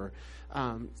whatever.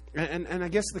 And I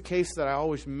guess the case that I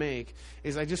always make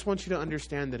is I just want you to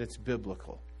understand that it's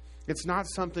biblical. It's not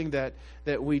something that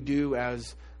we do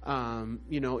as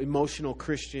you know, emotional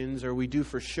Christians, or we do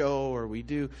for show, or we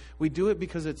do it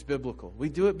because it's biblical. We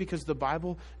do it because the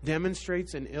Bible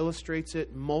demonstrates and illustrates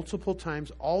it multiple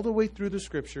times all the way through the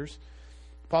Scriptures.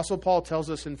 Apostle Paul tells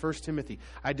us in 1 Timothy,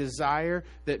 I desire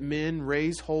that men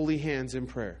raise holy hands in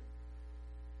prayer.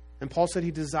 And Paul said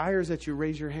he desires that you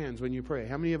raise your hands when you pray.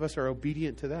 How many of us are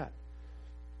obedient to that?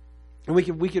 And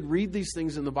we could read these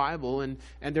things in the Bible, and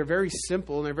they're very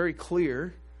simple and they're very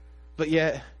clear, but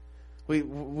yet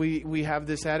we have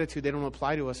this attitude they don't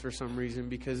apply to us for some reason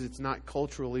because it's not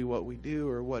culturally what we do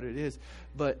or what it is.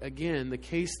 But again, the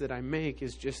case that I make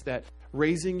is just that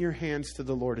raising your hands to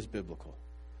the Lord is biblical.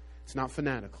 It's not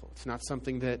fanatical. It's not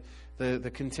something that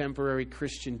the contemporary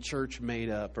Christian church made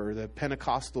up, or the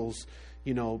Pentecostals,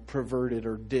 you know, perverted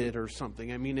or did or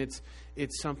something. I mean, it's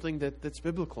something that's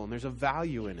biblical, and there's a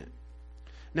value in it.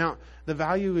 Now, the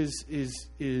value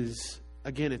is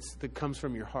again, that comes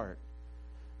from your heart.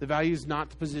 The value is not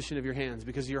the position of your hands,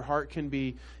 because your heart can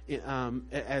be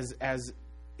as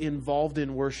involved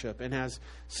in worship and has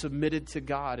submitted to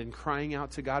God and crying out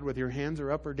to God, whether your hands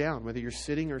are up or down, whether you're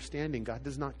sitting or standing. God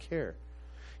does not care.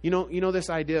 You know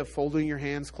this idea of folding your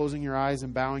hands, closing your eyes,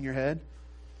 and bowing your head?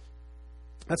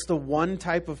 That's the one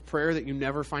type of prayer that you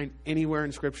never find anywhere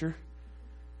in Scripture.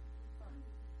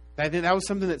 I think that was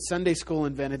something that Sunday school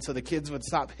invented so the kids would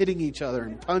stop hitting each other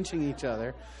and punching each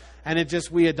other. And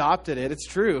we adopted it. It's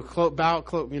true.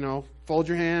 Fold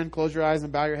your hand, close your eyes,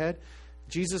 and bow your head.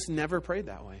 Jesus never prayed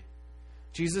that way.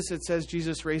 It says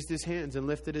Jesus raised his hands and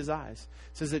lifted his eyes.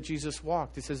 It says that Jesus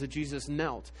walked. It says that Jesus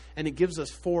knelt. And it gives us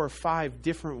 4 or 5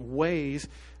 different ways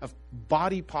of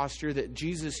body posture that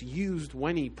Jesus used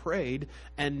when he prayed,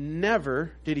 and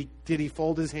never did he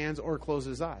fold his hands or close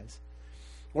his eyes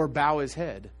or bow his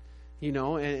head. You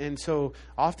know, and so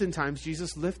oftentimes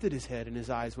Jesus lifted his head and his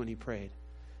eyes when he prayed.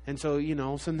 And so, you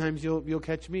know, sometimes you'll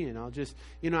catch me and I'll just,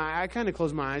 you know, I kind of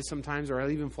close my eyes sometimes, or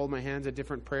I'll even fold my hands at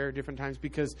different times,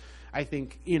 because I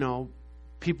think, you know,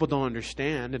 people don't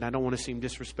understand, and I don't want to seem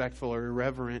disrespectful or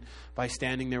irreverent by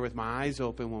standing there with my eyes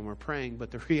open when we're praying.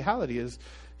 But the reality is,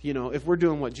 you know, if we're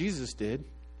doing what Jesus did,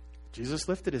 Jesus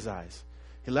lifted his eyes.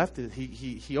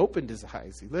 He opened his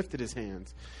eyes. He lifted his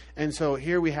hands. And so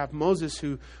here we have Moses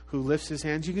who lifts his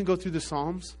hands. You can go through the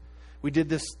Psalms. We did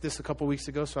this a couple weeks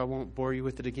ago, so I won't bore you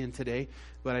with it again today.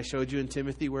 But I showed you in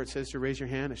Timothy where it says to raise your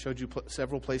hand. I showed you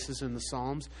several places in the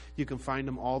Psalms. You can find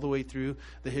them all the way through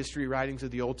the history writings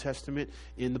of the Old Testament,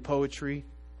 in the poetry,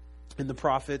 in the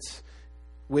prophets,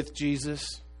 with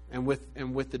Jesus, and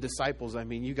with the disciples. I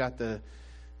mean, you got the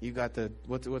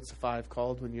what's the 5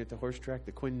 called when you're at the horse track?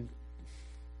 The Quinn.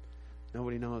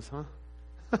 Nobody knows, huh?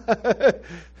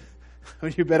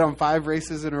 When you bet on 5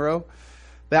 races in a row.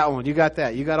 That one, you got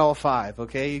that. You got all 5,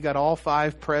 okay? You got all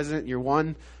 5 present. You're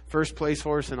one first place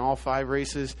horse in all 5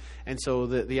 races. And so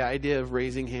the idea of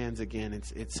raising hands, again,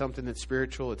 it's something that's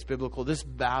spiritual. It's biblical. This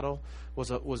battle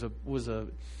was a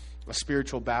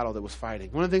spiritual battle that was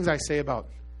fighting. One of the things I say about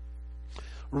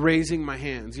raising my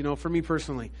hands, you know, for me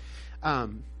personally,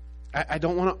 I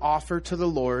don't want to offer to the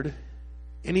Lord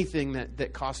anything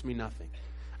that costs me nothing.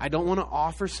 I don't want to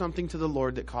offer something to the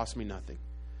Lord that costs me nothing.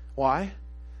 Why?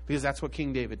 Because that's what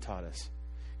King David taught us.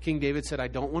 King David said, I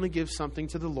don't want to give something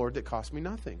to the Lord that costs me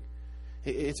nothing.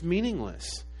 It's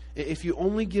meaningless. If you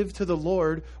only give to the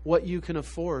Lord what you can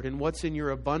afford and what's in your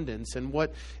abundance and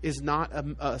what is not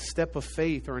a step of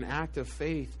faith or an act of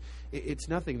faith, it's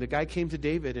nothing. The guy came to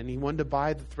David and he wanted to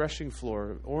buy the threshing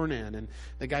floor, Ornan, and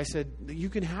the guy said, "You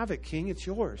can have it, king. It's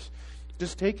yours.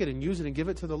 Just take it and use it and give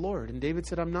it to the Lord." And David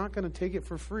said, "I'm not going to take it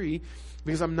for free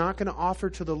because I'm not going to offer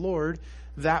to the Lord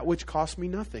that which costs me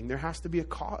nothing. There has to be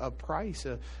a price,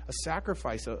 a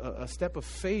sacrifice, a step of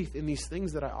faith in these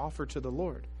things that I offer to the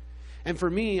Lord." And for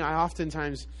me, I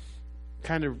oftentimes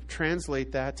kind of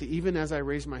translate that to even as I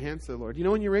raise my hands to the Lord. You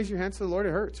know, when you raise your hands to the Lord,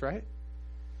 it hurts, right?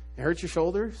 It hurts your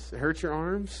shoulders. It hurts your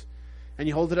arms. And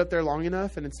you hold it up there long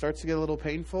enough and it starts to get a little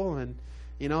painful. And,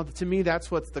 you know, to me,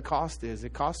 that's what the cost is.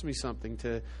 It costs me something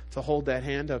to hold that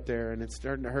hand up there, and it's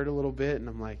starting to hurt a little bit. And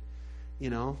I'm like,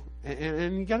 you know,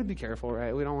 and you got to be careful,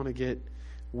 right? We don't want to get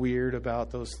weird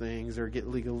about those things or get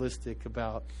legalistic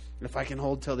about, if I can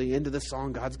hold till the end of the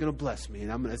song, God's going to bless me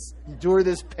and I'm going to endure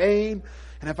this pain.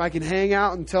 And if I can hang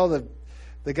out until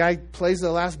the guy plays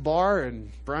the last bar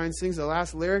and Brian sings the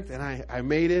last lyric, then I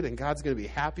made it and God's going to be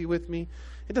happy with me.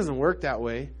 It doesn't work that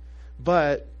way.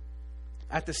 But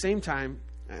at the same time,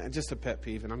 just a pet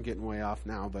peeve, and I'm getting way off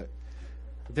now, but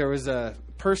there was a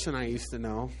person I used to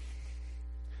know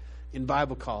in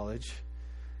Bible college,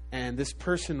 and this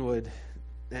person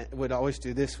would always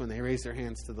do this when they raised their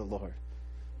hands to the Lord.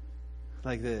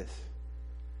 Like this.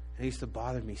 It used to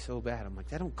bother me so bad. I'm like,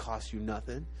 that don't cost you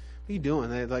nothing. What are you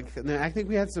doing? I think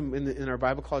we had some in our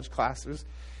Bible college classes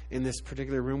in this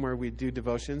particular room where we do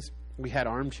devotions. We had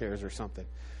armchairs or something.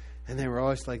 And they were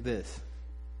always like this.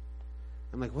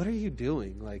 I'm like, what are you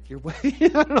doing? Like, you're I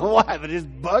don't know why, but it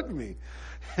just bugged me.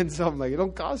 And so I'm like, it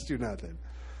don't cost you nothing.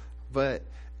 But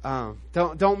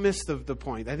don't miss the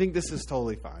point. I think this is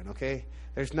totally fine, okay?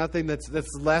 There's nothing that's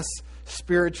less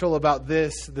spiritual about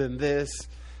this than this.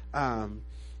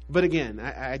 But again,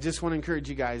 I just want to encourage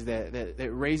you guys that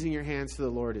raising your hands to the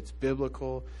Lord, it's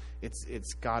biblical.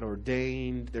 It's God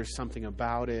ordained. There's something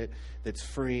about it that's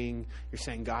freeing. You're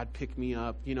saying, God, pick me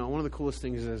up. You know, one of the coolest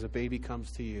things is as a baby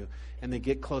comes to you and they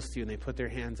get close to you and they put their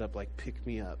hands up like, pick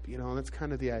me up. You know, and that's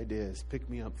kind of the idea is pick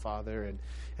me up, Father.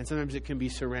 And sometimes it can be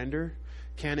surrender.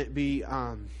 Can it be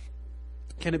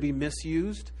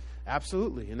misused?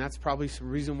 Absolutely. And that's probably some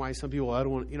reason why some people, I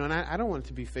don't want, you know, and I don't want it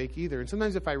to be fake either. And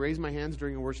sometimes if I raise my hands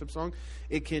during a worship song,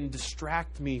 it can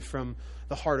distract me from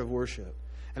the heart of worship.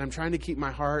 And I'm trying to keep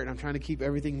my heart and I'm trying to keep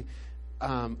everything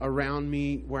around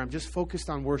me where I'm just focused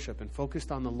on worship and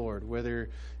focused on the Lord, whether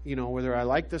I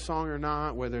like the song or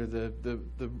not, whether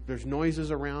there's noises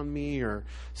around me or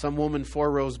some woman 4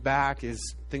 rows back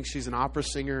thinks she's an opera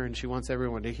singer and she wants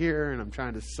everyone to hear her, and I'm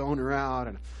trying to zone her out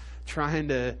and trying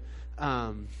to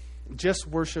just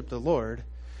worship the Lord.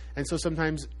 And so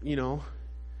sometimes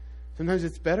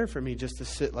it's better for me just to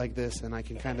sit like this and I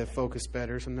can kind of focus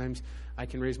better. Sometimes I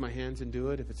can raise my hands and do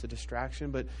it if it's a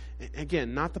distraction. But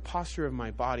again, not the posture of my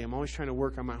body. I'm always trying to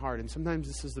work on my heart. And sometimes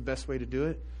this is the best way to do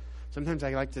it. Sometimes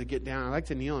I like to get down. I like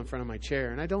to kneel in front of my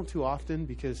chair. And I don't too often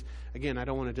because, again, I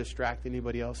don't want to distract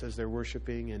anybody else as they're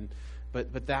worshiping.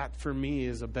 But that, for me,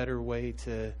 is a better way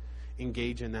to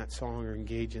engage in that song or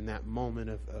engage in that moment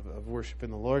of worship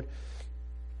in the Lord.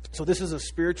 So this is a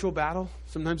spiritual battle.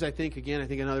 Sometimes I think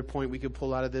another point we could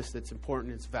pull out of this that's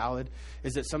important, it's valid,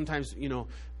 is that sometimes,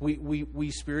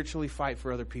 we spiritually fight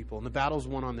for other people, and the battle's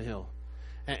won on the hill.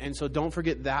 And so don't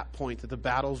forget that point, that the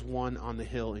battle's won on the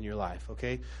hill in your life,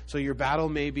 okay? So your battle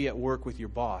may be at work with your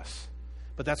boss,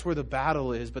 but that's where the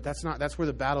battle is, but that's where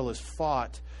the battle is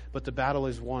fought, but the battle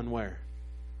is won where?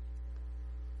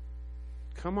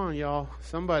 Come on, y'all.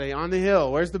 Somebody on the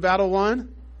hill. Where's the battle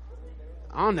won?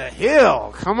 On the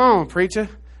hill. Come on, preacher.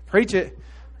 Preach it.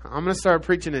 I'm going to start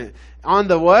preaching it. On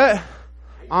the what?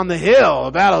 On the hill.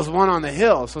 The battle's won on the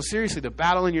hill. So seriously, the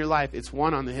battle in your life, it's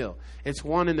won on the hill. It's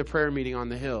won in the prayer meeting on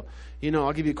the hill.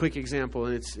 I'll give you a quick example,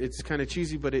 and it's kind of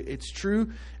cheesy, but it's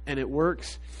true, and it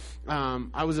works.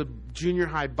 I was a junior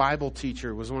high Bible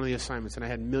teacher, was one of the assignments, and I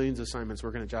had millions of assignments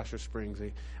working at Joshua Springs.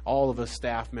 All of us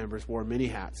staff members wore many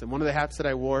hats, and one of the hats that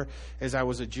I wore is I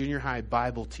was a junior high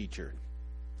Bible teacher.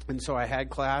 And so I had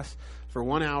class for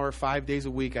 1 hour, 5 days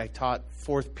a week. I taught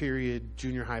 4th period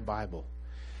junior high Bible.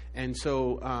 And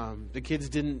so the kids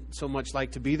didn't so much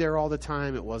like to be there all the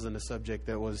time. It wasn't a subject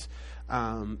that was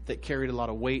that carried a lot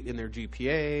of weight in their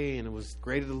GPA, and it was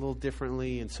graded a little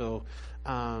differently. And so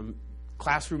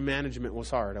classroom management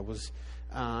was hard. I was,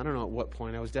 I don't know at what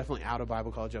point. I was definitely out of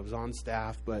Bible college. I was on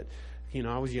staff, but,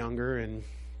 I was younger and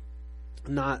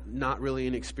not really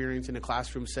inexperienced in a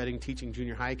classroom setting teaching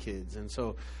junior high kids. And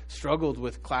so struggled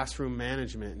with classroom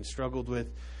management and struggled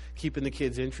with keeping the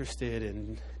kids interested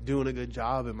and doing a good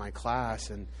job in my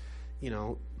class. And,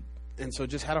 And so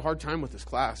just had a hard time with this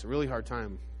class, a really hard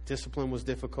time. Discipline was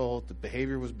difficult. The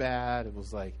behavior was bad. It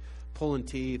was like pulling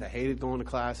teeth. I hated going to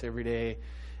class every day.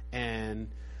 And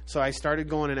so I started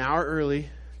going an hour early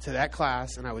to that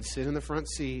class, and I would sit in the front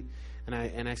seat, and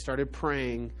I started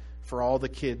praying for all the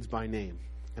kids by name.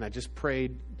 And I just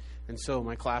prayed. And so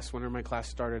whenever my class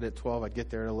started at 12, I'd get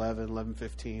there at 11,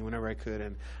 11:15, whenever I could.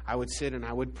 And I would sit and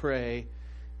I would pray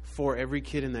for every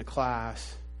kid in that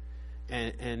class.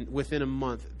 And within a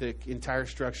month, the entire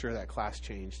structure of that class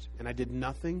changed. And I did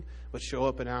nothing but show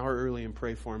up an hour early and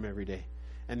pray for them every day.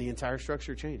 And the entire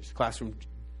structure changed. Classroom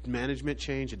management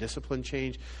changed, the discipline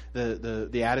changed,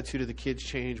 the attitude of the kids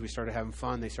changed. We started having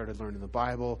fun. They started learning the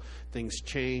Bible. Things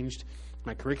changed.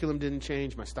 My curriculum didn't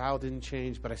change. My style didn't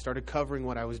change. But I started covering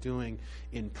what I was doing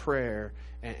in prayer.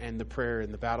 And the prayer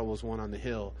and the battle was won on the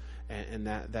hill. And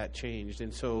that changed.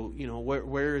 And so,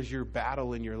 where is your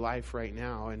battle in your life right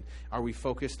now? And are we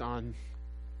focused on,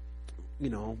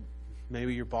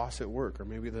 maybe your boss at work, or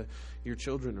maybe your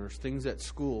children, or things at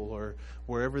school, or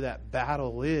wherever that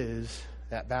battle is,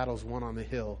 that battle's won on the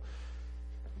hill.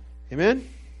 Amen?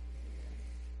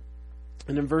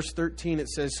 And in verse 13 it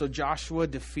says, "So Joshua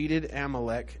defeated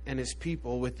Amalek and his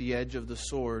people with the edge of the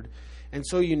sword." And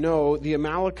so the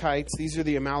Amalekites, these are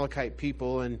the Amalekite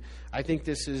people, and I think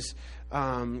this is,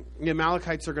 the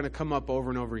Amalekites are going to come up over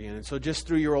and over again. And so just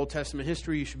through your Old Testament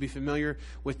history, you should be familiar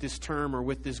with this term or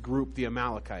with this group, the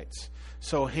Amalekites.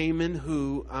 So Haman,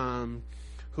 who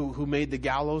made the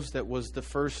gallows, that was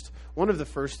one of the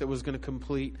first that was going to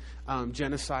complete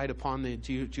genocide upon the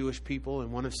Jewish people,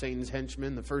 and one of Satan's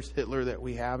henchmen, the first Hitler that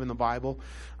we have in the Bible,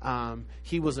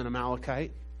 he was an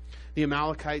Amalekite. The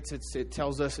Amalekites, it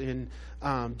tells us in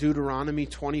Deuteronomy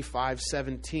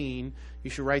 25:17. You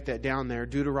should write that down there.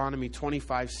 Deuteronomy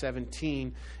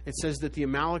 25:17. It says that the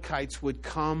Amalekites would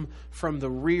come from the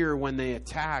rear when they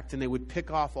attacked, and they would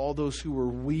pick off all those who were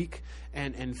weak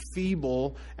and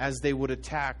feeble as they would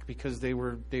attack, because they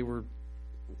were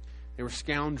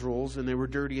scoundrels and they were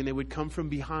dirty, and they would come from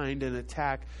behind and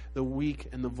attack the weak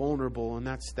and the vulnerable. And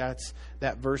that's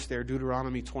that verse there,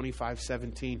 Deuteronomy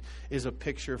 25:17, is a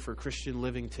picture for Christian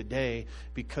living today,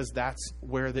 because that's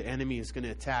where the enemy is going to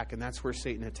attack, and that's where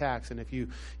Satan attacks. And if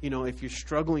you're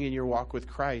struggling in your walk with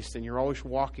Christ, and you're always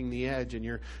walking the edge, and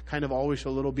you're kind of always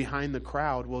a little behind the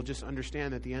crowd, well, just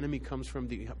understand that the enemy comes from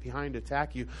behind to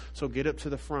attack you. So get up to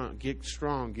the front, get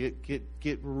strong,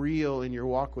 get real in your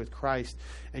walk with Christ,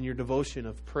 and your devotion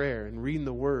of prayer and reading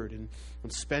the Word and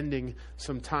spending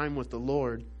some time with the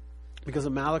Lord, because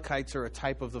Amalekites are a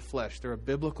type of the flesh. They're a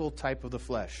biblical type of the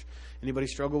flesh. Anybody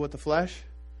struggle with the flesh?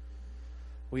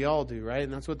 We all do, right?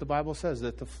 And that's what the Bible says,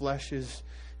 that the flesh is,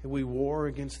 we war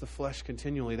against the flesh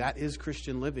continually. That is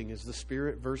Christian living, is the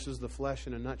spirit versus the flesh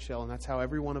in a nutshell. And that's how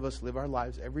every one of us live our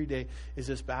lives every day, is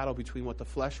this battle between what the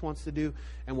flesh wants to do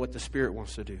and what the spirit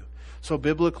wants to do. So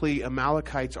biblically,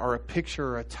 Amalekites are a picture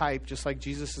or a type, just like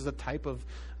Jesus is a type of,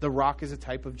 the rock is a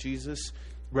type of Jesus,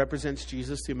 represents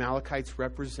Jesus. The Amalekites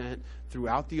represent,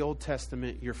 throughout the Old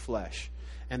Testament, your flesh.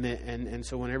 And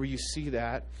so whenever you see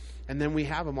that, and then we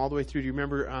have them all the way through. Do you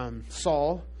remember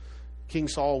Saul? King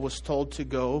Saul was told to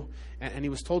go, and he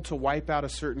was told to wipe out a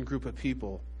certain group of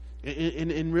people.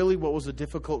 And really what was a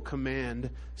difficult command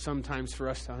sometimes for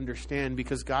us to understand,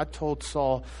 because God told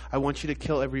Saul, I want you to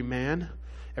kill every man,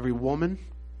 every woman,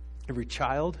 every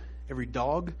child, every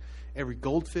dog, every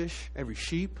goldfish, every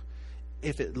sheep.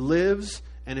 If it lives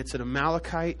and it's an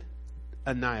Amalekite,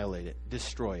 annihilate it,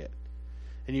 destroy it.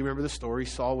 And you remember the story.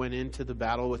 Saul went into the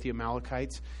battle with the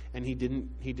Amalekites, and he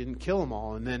didn't kill them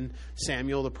all. And then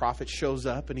Samuel, the prophet, shows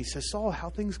up, and he says, Saul,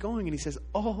 how things going? And he says,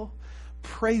 oh,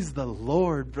 praise the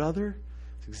Lord, brother.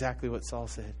 That's exactly what Saul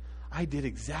said. I did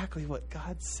exactly what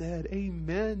God said.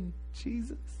 Amen,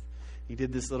 Jesus. He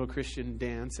did this little Christian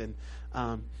dance, and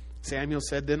Samuel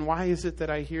said, then why is it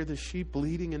that I hear the sheep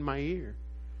bleating in my ear?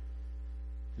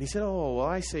 And he said, oh, well,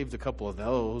 I saved a couple of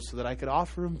those so that I could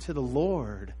offer them to the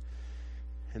Lord.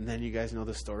 And then you guys know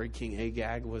the story. King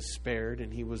Agag was spared,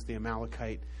 and he was the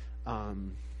Amalekite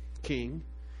king.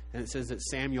 And it says that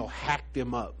Samuel hacked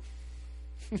him up.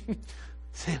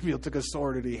 Samuel took a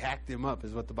sword and he hacked him up,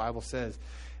 is what the Bible says.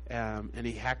 And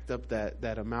he hacked up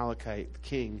that Amalekite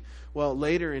king. Well,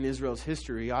 later in Israel's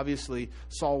history, obviously,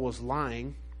 Saul was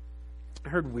lying. I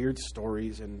heard weird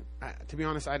stories, and to be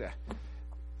honest,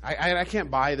 I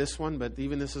can't buy this one, but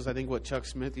even this is, I think, what Chuck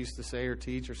Smith used to say or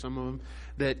teach, or some of them,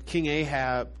 that King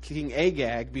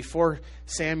Agag, before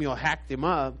Samuel hacked him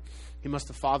up, he must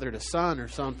have fathered a son or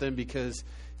something, because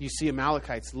you see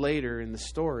Amalekites later in the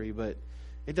story, but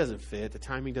it doesn't fit. The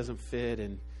timing doesn't fit,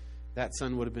 and that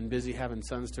son would have been busy having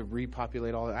sons to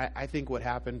repopulate all. I think what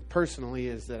happened personally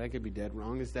is that, I could be dead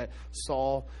wrong, is that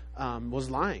Saul was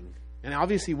lying. And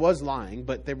obviously was lying,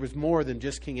 but there was more than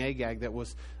just King Agag that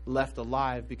was left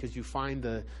alive, because you find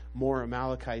the more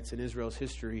Amalekites in Israel's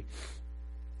history.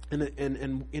 And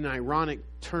in an ironic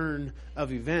turn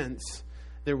of events,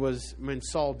 there was, when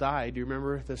Saul died, do you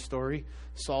remember the story?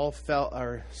 Saul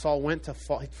went to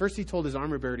fall. First he told his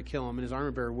armor bearer to kill him, and his armor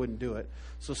bearer wouldn't do it.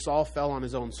 So Saul fell on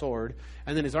his own sword,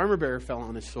 and then his armor bearer fell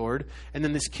on his sword, and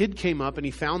then this kid came up and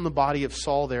he found the body of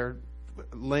Saul there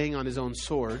laying on his own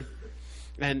sword.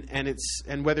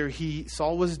 And whether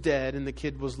Saul was dead and the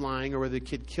kid was lying, or whether the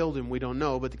kid killed him, we don't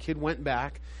know. But the kid went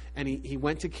back and he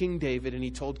went to King David, and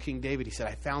he told King David, he said,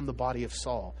 I found the body of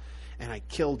Saul and I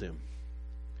killed him,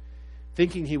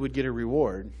 thinking he would get a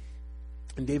reward.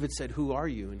 And David said, who are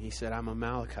you? And he said, I'm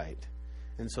Amalekite.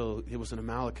 And so it was an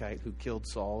Amalekite who killed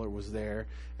Saul, or was there.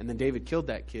 And then David killed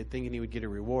that kid, thinking he would get a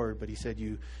reward. But he said,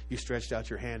 you stretched out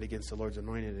your hand against the Lord's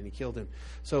anointed, and he killed him.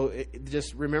 So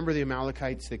just remember the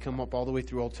Amalekites. They come up all the way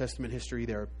through Old Testament history.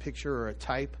 They're a picture or a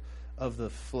type of the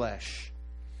flesh.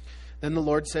 Then the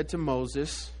Lord said to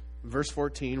Moses, verse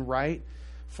 14, write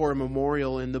for a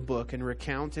memorial in the book, and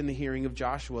recount in the hearing of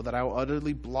Joshua that I will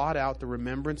utterly blot out the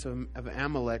remembrance of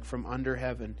Amalek from under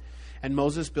heaven. And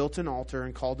Moses built an altar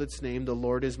and called its name, The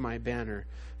Lord is my banner.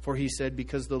 For he said,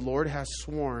 because the Lord has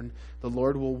sworn, the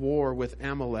Lord will war with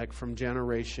Amalek from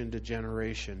generation to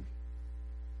generation.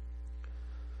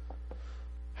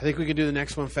 I think we can do the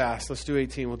next one fast. Let's do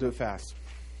 18. We'll do it fast.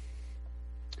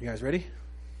 You guys ready?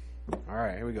 All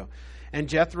right, here we go. And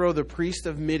Jethro, the priest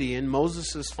of Midian,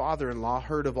 Moses' father-in-law,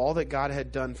 heard of all that God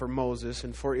had done for Moses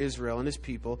and for Israel and his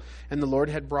people, and the Lord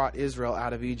had brought Israel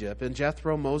out of Egypt. And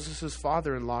Jethro, Moses'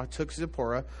 father-in-law, took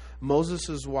Zipporah,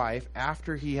 Moses' wife,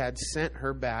 after he had sent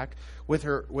her back with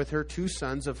her 2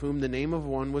 sons, of whom the name of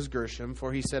one was Gershom,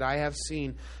 for he said, I have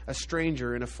seen a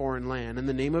stranger in a foreign land. And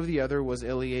the name of the other was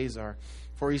Eleazar.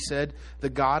 For he said, the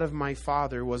God of my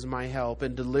father was my help,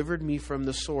 and delivered me from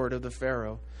the sword of the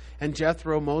Pharaoh. And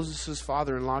Jethro, Moses'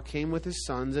 father-in-law, came with his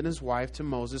sons and his wife to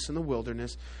Moses in the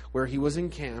wilderness, where he was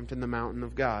encamped in the mountain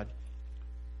of God.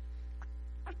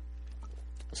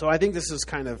 So I think this is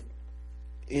kind of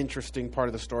interesting part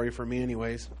of the story for me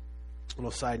anyways. A little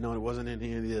side note, it wasn't in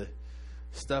any of the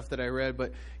stuff that I read.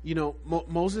 But, you know,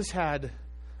 Moses had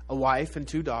a wife and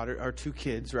 2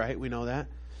 kids, right? We know that.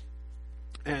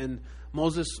 And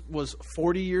Moses was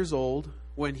 40 years old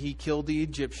when he killed the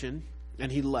Egyptian.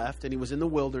 And he left, and he was in the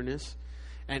wilderness,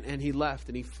 and he left,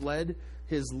 and he fled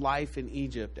his life in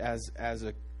Egypt as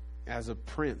a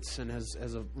prince, and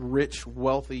as a rich,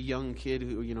 wealthy young kid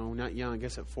who, you know, not young, I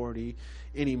guess at 40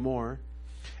 anymore.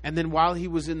 And then while he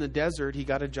was in the desert, he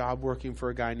got a job working for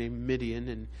a guy named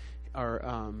Midian,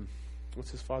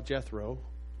 what's his father, Jethro,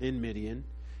 in Midian.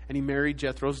 And he married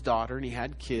Jethro's daughter, and he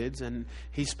had kids, and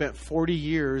he spent 40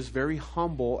 years very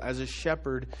humble as a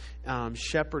shepherd,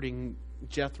 shepherding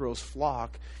Jethro's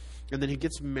flock. And then he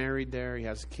gets married there, he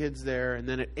has kids there, and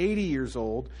then at 80 years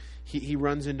old he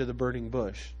runs into the burning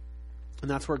bush, and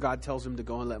that's where God tells him to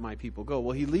go and let my people go.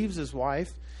 Well, he leaves his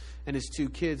wife and his 2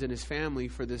 kids and his family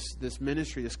for this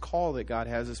ministry, this call that God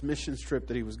has, this mission trip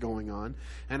that he was going on.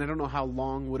 And I don't know how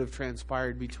long would have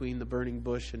transpired between the burning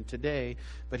bush and today,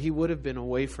 but he would have been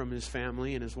away from his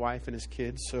family and his wife and his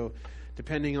kids. So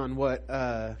depending on what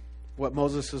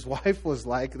Moses' wife was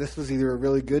like, this was either a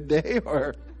really good day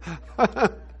or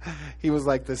he was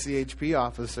like the CHP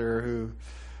officer who,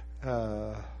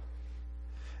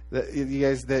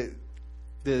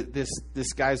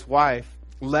 this guy's wife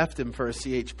left him for a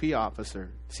CHP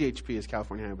officer. CHP is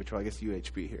California Highway Patrol, I guess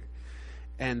UHP here.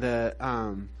 And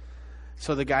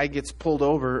so the guy gets pulled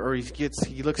over, or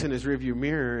he looks in his rearview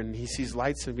mirror and he sees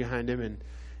lights behind him, and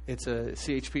it's a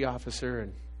CHP officer,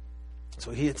 and so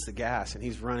he hits the gas, and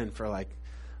he's running for like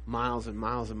miles and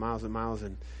miles and miles and miles,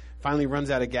 and finally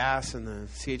runs out of gas, and the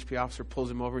CHP officer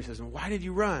pulls him over. He says, why did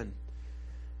you run?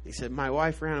 He said, my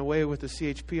wife ran away with the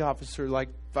CHP officer like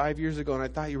 5 years ago, and I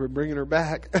thought you were bringing her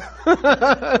back.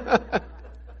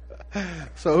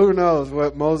 So who knows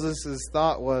what Moses'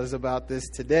 thought was about this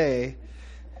today.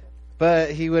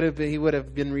 But he would have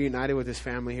been reunited with his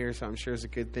family here, so I'm sure it's a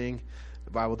good thing.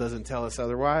 The Bible doesn't tell us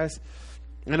otherwise.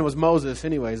 And it was Moses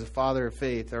anyways, the father of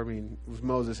faith. I mean, it was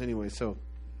Moses anyway. So,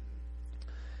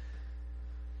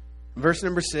 verse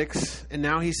number 6, and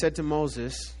now he said to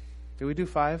Moses, did we do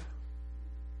 5?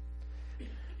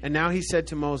 And now he said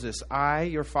to Moses, I,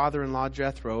 your father-in-law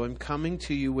Jethro, am coming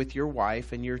to you with your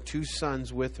wife and your 2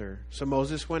 sons with her. So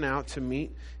Moses went out to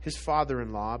meet his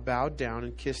father-in-law, bowed down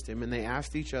and kissed him, and they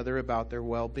asked each other about their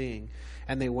well-being.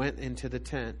 And they went into the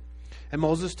tent. And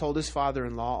Moses told his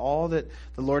father-in-law all that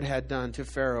the Lord had done to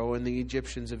Pharaoh and the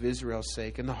Egyptians of Israel's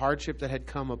sake, and the hardship that had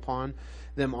come upon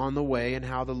them on the way, and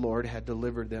how the Lord had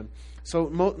delivered them. So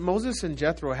Moses and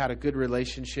Jethro had a good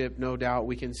relationship, no doubt.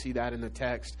 We can see that in the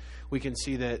text. We can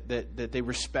see that they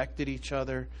respected each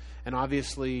other. And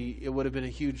obviously, it would have been a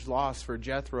huge loss for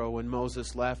Jethro when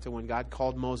Moses left and when God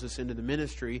called Moses into the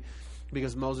ministry,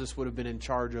 because Moses would have been in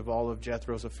charge of all of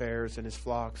Jethro's affairs and his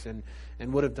flocks and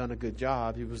would have done a good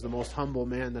job. He was the most humble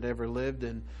man that ever lived,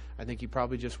 and I think he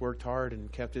probably just worked hard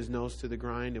and kept his nose to the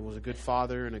grind and was a good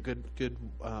father and a good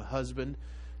husband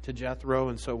to Jethro.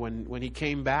 And so when he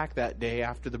came back that day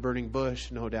after the burning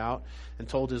bush, no doubt, and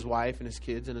told his wife and his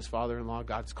kids and his father-in-law,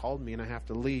 God's called me and I have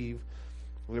to leave,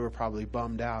 they were probably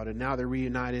bummed out. And now they're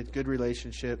reunited, good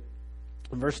relationship.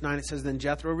 In verse 9 it says, Then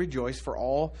Jethro rejoiced for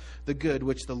all the good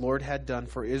which the Lord had done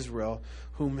for Israel,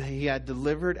 whom he had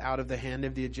delivered out of the hand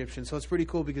of the Egyptians. So it's pretty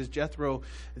cool because Jethro,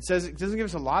 it says, it doesn't give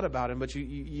us a lot about him, but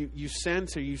you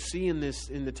sense or you see in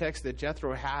the text that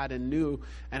Jethro had and knew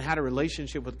and had a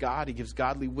relationship with God. He gives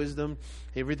godly wisdom.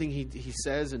 Everything he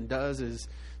says and does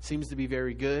seems to be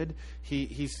very good.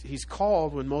 He's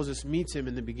called, when Moses meets him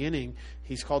in the beginning,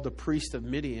 he's called the priest of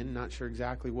Midian. Not sure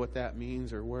exactly what that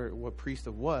means or what priest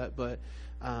of what, but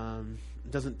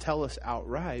doesn't tell us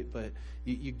outright. But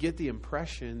you get the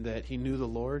impression that he knew the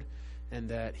Lord and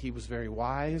that he was very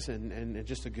wise and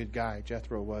just a good guy,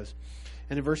 Jethro was.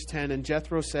 And in verse 10, and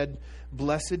Jethro said,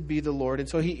 Blessed be the Lord. And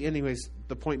so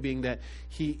the point being that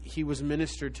he was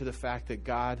ministered to the fact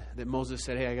that Moses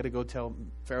said, Hey, I got to go tell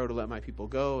Pharaoh to let my people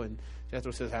go. And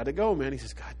Jethro says, How'd it go, man? He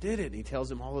says, God did it. And he tells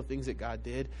him all the things that God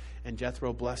did. And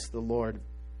Jethro blessed the Lord.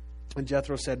 And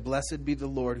Jethro said, Blessed be the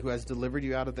Lord who has delivered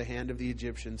you out of the hand of the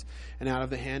Egyptians and out of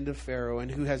the hand of Pharaoh,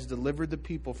 and who has delivered the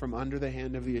people from under the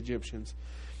hand of the Egyptians.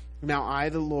 Now I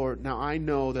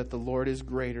know that the Lord is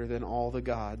greater than all the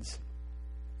gods.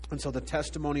 And so the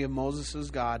testimony of Moses'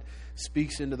 God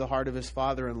speaks into the heart of his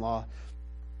father-in-law.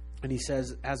 And he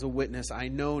says, as a witness, I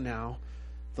know now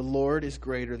the Lord is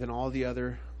greater than all the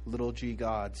other little g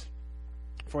gods.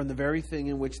 For in the very thing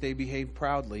in which they behaved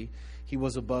proudly, he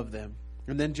was above them.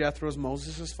 And then Jethro,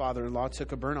 Moses' father-in-law,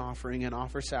 took a burnt offering and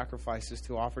offered sacrifices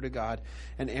to offer to God.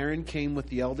 And Aaron came with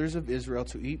the elders of Israel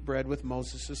to eat bread with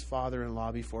Moses'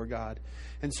 father-in-law before God.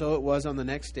 And so it was on the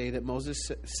next day that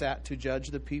Moses sat to judge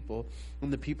the people.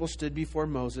 And the people stood before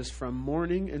Moses from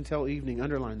morning until evening.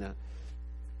 Underline that.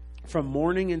 From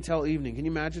morning until evening. Can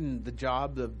you imagine the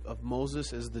job of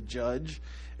Moses as the judge?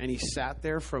 And he sat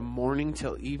there from morning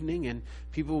till evening, and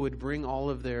people would bring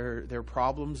all of their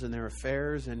problems and their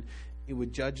affairs, and he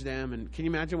would judge them. And can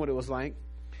you imagine what it was like?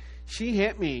 She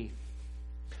hit me.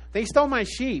 They stole my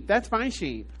sheep. That's my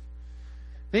sheep.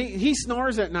 He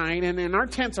snores at night, and our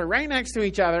tents are right next to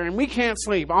each other, and we can't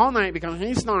sleep all night because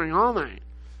he's snoring all night.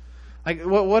 Like,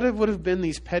 what would have been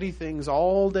these petty things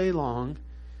all day long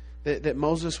that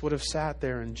Moses would have sat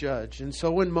there and judged. And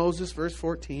so when Moses, verse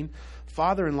 14,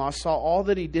 father-in-law, saw all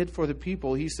that he did for the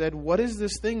people, he said, What is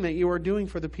this thing that you are doing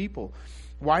for the people?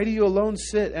 Why do you alone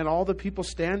sit and all the people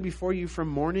stand before you from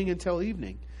morning until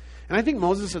evening? And I think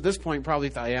Moses at this point probably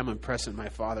thought, I'm impressing my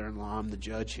father-in-law. I'm the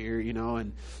judge here,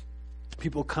 and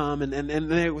people come and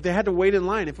they had to wait in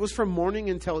line. If it was from morning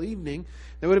until evening,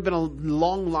 there would have been a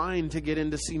long line to get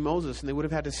in to see Moses, and they would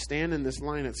have had to stand in this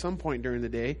line at some point during the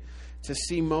day to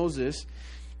see Moses.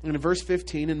 And in verse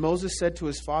 15, and Moses said to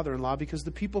his father-in-law, Because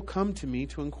the people come to me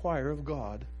to inquire of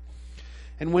God.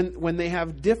 And when they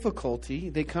have difficulty,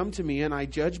 they come to me, and I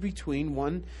judge between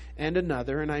one and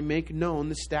another, and I make known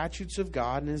the statutes of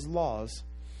God and his laws.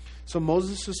 So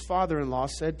Moses' father-in-law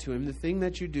said to him, The thing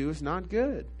that you do is not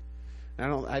good.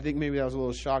 And I think maybe that was a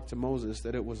little shock to Moses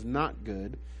that it was not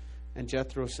good. And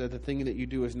Jethro said, The thing that you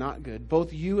do is not good.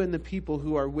 Both you and the people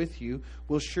who are with you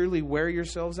will surely wear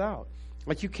yourselves out.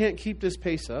 Like, you can't keep this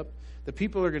pace up. The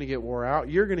people are going to get wore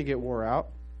out. You're going to get wore out.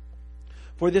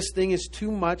 For this thing is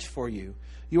too much for you.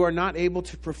 You are not able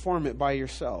to perform it by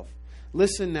yourself.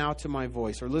 Listen now to my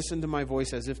voice, or listen to my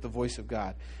voice as if the voice of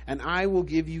God. And I will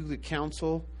give you the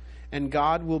counsel, and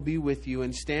God will be with you,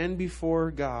 and stand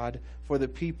before God for the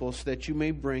people, so that you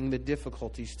may bring the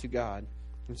difficulties to God.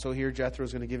 And so here Jethro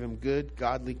is going to give him good,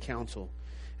 godly counsel,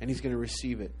 and he's going to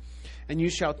receive it. And you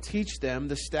shall teach them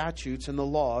the statutes and the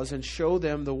laws, and show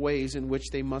them the ways in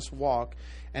which they must walk,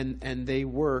 and they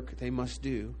work they must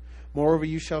do. Moreover,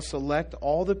 you shall select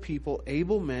all the people,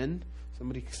 able men,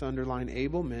 somebody underline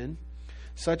able men,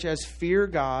 such as fear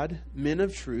God, men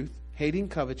of truth, hating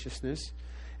covetousness,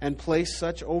 and place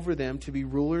such over them to be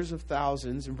rulers of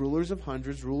thousands, and rulers of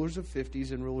hundreds, rulers of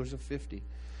 50s, and rulers of 50.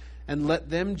 And let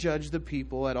them judge the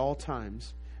people at all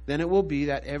times. Then it will be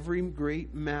that every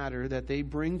great matter that they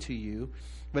bring to you,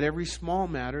 but every small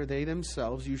matter they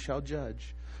themselves you shall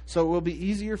judge. So it will be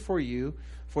easier for you,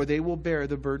 for they will bear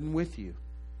the burden with you.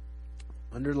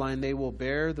 Underline, they will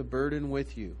bear the burden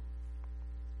with you.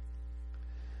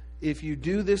 If you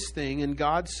do this thing, and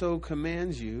God so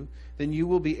commands you, then you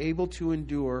will be able to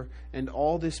endure, and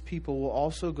all this people will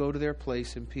also go to their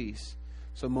place in peace.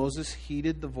 So Moses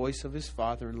heeded the voice of his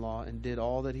father-in-law and did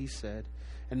all that he said.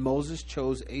 And Moses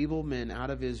chose able men out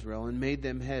of Israel and made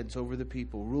them heads over the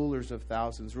people, rulers of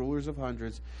thousands, rulers of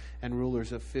hundreds, and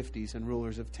rulers of 50s, and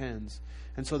rulers of 10s.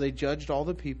 And so they judged all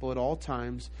the people at all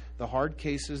times. The hard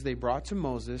cases they brought to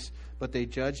Moses, but they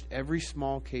judged every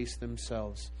small case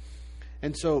themselves.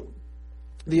 And so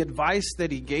the advice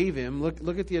that he gave him,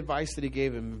 look at the advice that he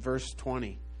gave him in verse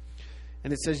 20.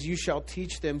 And it says, you shall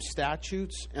teach them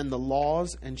statutes and the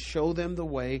laws, and show them the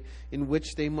way in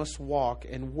which they must walk,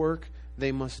 and work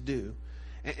they must do.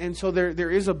 And so there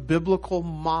is a biblical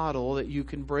model that you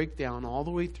can break down all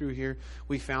the way through here.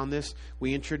 We found this.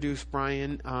 We introduced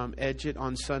Brian Edgett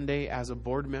on Sunday as a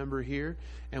board member here,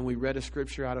 and we read a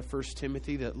scripture out of 1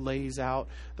 Timothy that lays out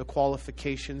the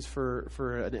qualifications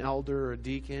for an elder or a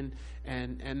deacon.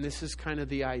 And this is kind of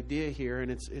the idea here, and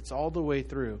it's all the way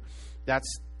through. That's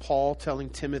Paul telling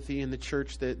Timothy in the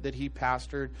church that he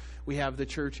pastored. We have the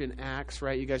church in Acts,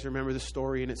 right? You guys remember the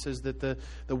story, and it says that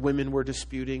the women were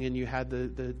disputing, and you had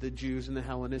the Jews and the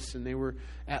Hellenists, and they were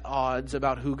at odds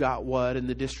about who got what and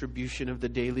the distribution of the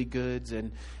daily goods.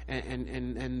 And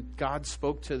God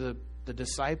spoke to the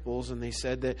disciples, and they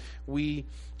said that we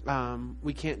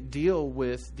can't deal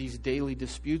with these daily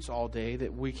disputes all day,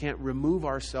 that we can't remove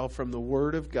ourselves from the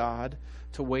Word of God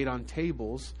to wait on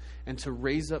tables, and to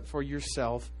raise up for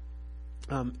yourself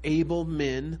able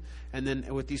men, and then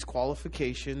with these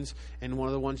qualifications, and one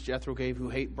of the ones Jethro gave, who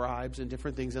hate bribes and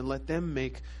different things, and let them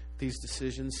make these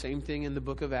decisions. Same thing in the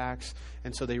book of Acts.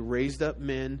 And so they raised up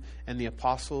men, and the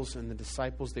apostles and the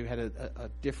disciples, they had a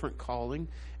different calling,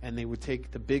 and they would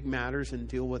take the big matters and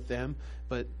deal with them,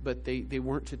 but they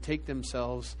weren't to take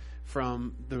themselves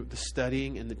from the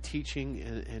studying and the teaching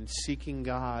and seeking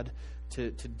God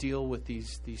to deal with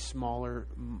these smaller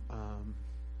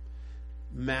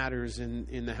matters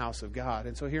in the house of God.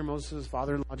 And so here Moses'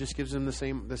 father-in-law just gives him the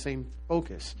same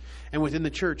focus. And within the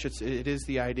church, it is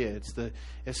the idea.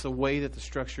 It's the way that the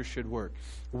structure should work.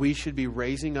 We should be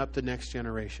raising up the next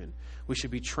generation. We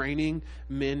should be training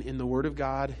men in the Word of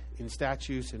God, in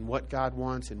statutes, and what God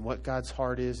wants, and what God's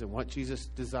heart is, and what Jesus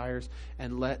desires,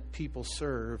 and let people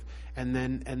serve. And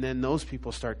then those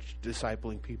people start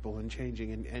discipling people and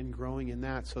changing and growing in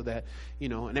that, so that,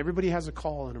 and everybody has a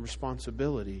call and a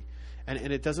responsibility.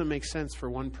 And it doesn't make sense for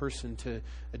one person to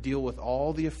deal with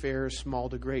all the affairs, small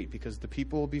to great, because the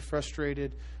people will be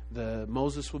frustrated,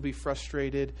 Moses will be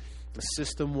frustrated, the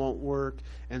system won't work.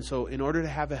 And so in order to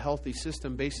have a healthy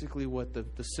system, basically what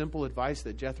the simple advice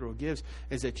that Jethro gives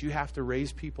is that you have to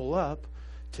raise people up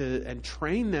and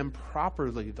train them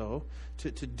properly, though,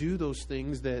 to do those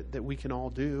things that we can all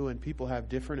do. And people have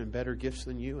different and better gifts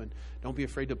than you. And don't be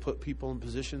afraid to put people in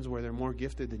positions where they're more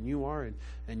gifted than you are,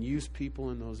 and use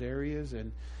people in those areas.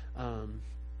 And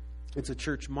it's a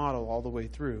church model all the way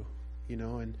through,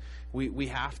 and we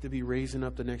have to be raising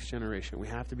up the next generation. We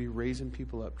have to be raising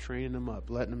people up, training them up,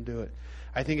 letting them do it.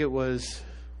 I think it was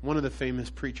one of the famous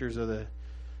preachers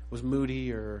was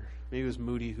Moody, or maybe it was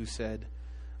Moody, who said,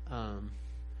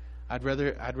 I'd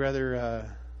rather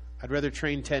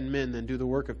train 10 men than do the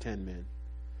work of 10 men.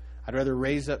 I'd rather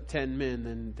raise up 10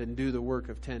 men than do the work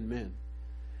of 10 men.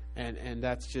 And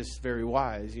that's just very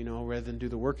wise, rather than do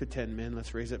the work of 10 men,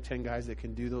 let's raise up 10 guys that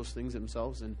can do those things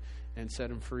themselves and set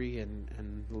them free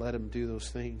and let them do those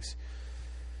things.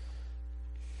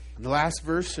 In the last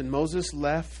verse, and Moses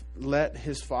let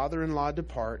his father-in-law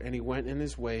depart, and he went in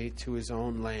his way to his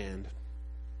own land.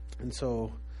 And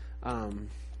so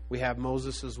we have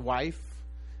Moses' wife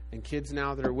and kids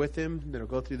now that are with him, that'll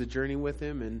go through the journey with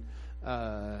him. And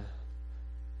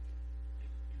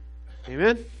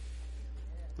amen?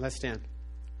 Let's stand.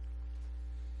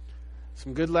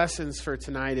 Some good lessons for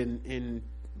tonight in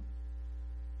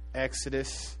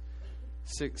Exodus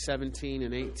 17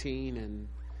 and 18, and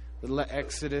the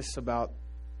Exodus about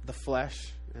the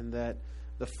flesh, and that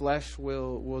the flesh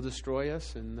will destroy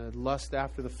us, and the lust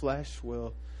after the flesh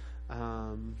will,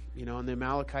 and the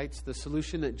Amalekites, the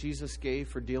solution that Jesus gave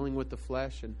for dealing with the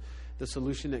flesh, and the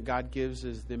solution that God gives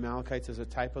is the Amalekites as a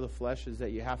type of the flesh, is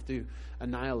that you have to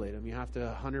annihilate them. You have to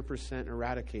 100%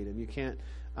 eradicate them. You can't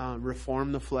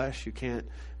reform the flesh. You can't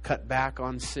cut back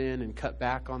on sin and cut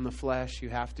back on the flesh. You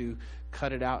have to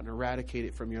cut it out and eradicate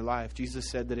it from your life. Jesus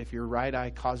said that if your right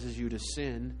eye causes you to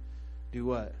sin, do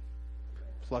what?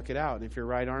 pluck it out. And if your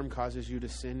right arm causes you to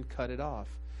sin, cut it off.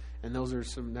 And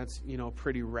that's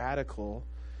pretty radical.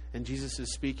 And Jesus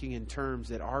is speaking in terms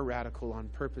that are radical on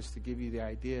purpose to give you the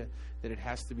idea that it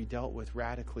has to be dealt with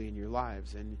radically in your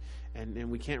lives. And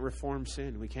we can't reform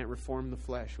sin. We can't reform the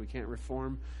flesh. We can't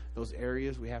reform those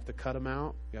areas. We have to cut them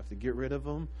out. We have to get rid of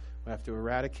them. We have to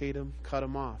eradicate them, cut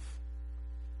them off.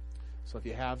 So if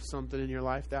you have something in your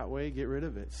life that way, get rid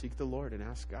of it. Seek the Lord and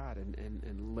ask God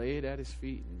and lay it at His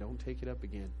feet and don't take it up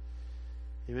again.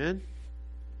 Amen?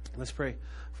 Let's pray.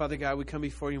 Father God, we come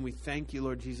before you and we thank you,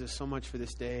 Lord Jesus, so much for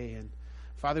this day. And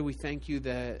Father, we thank you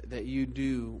that you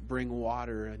do bring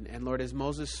water. And Lord, as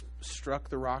Moses struck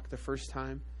the rock the first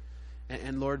time,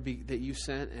 and Lord, that you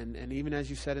sent, and even as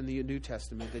you said in the New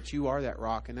Testament, that you are that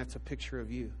rock, and that's a picture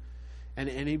of you. And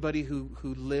anybody who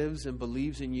lives and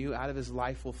believes in you, out of his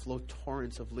life will flow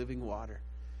torrents of living water.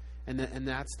 And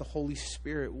that's the Holy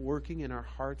Spirit working in our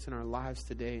hearts and our lives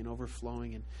today and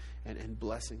overflowing and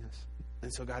blessing us.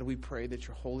 And so, God, we pray that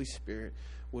your Holy Spirit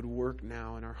would work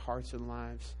now in our hearts and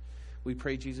lives. We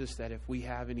pray, Jesus, that if we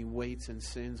have any weights and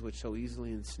sins which so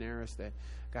easily ensnare us, that,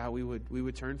 God, we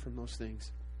would turn from those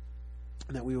things.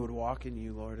 And that we would walk in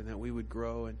you, Lord, and that we would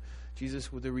grow. And Jesus,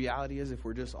 the reality is, if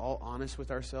we're just all honest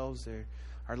with ourselves,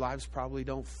 our lives probably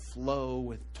don't flow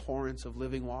with torrents of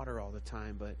living water all the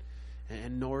time,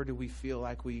 and nor do we feel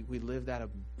like we live that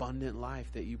abundant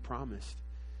life that you promised.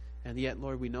 And yet,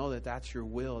 Lord, we know that that's your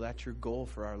will, that's your goal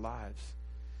for our lives.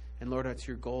 And Lord, that's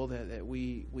your goal that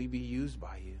we be used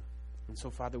by you. And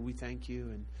so, Father, we thank you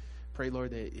and pray,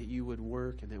 Lord, that you would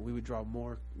work and that we would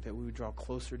draw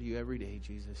closer to you every day,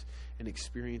 Jesus, and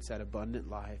experience that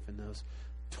abundant life and those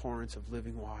torrents of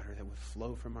living water that would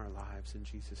flow from our lives. In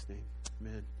Jesus' name,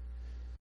 amen.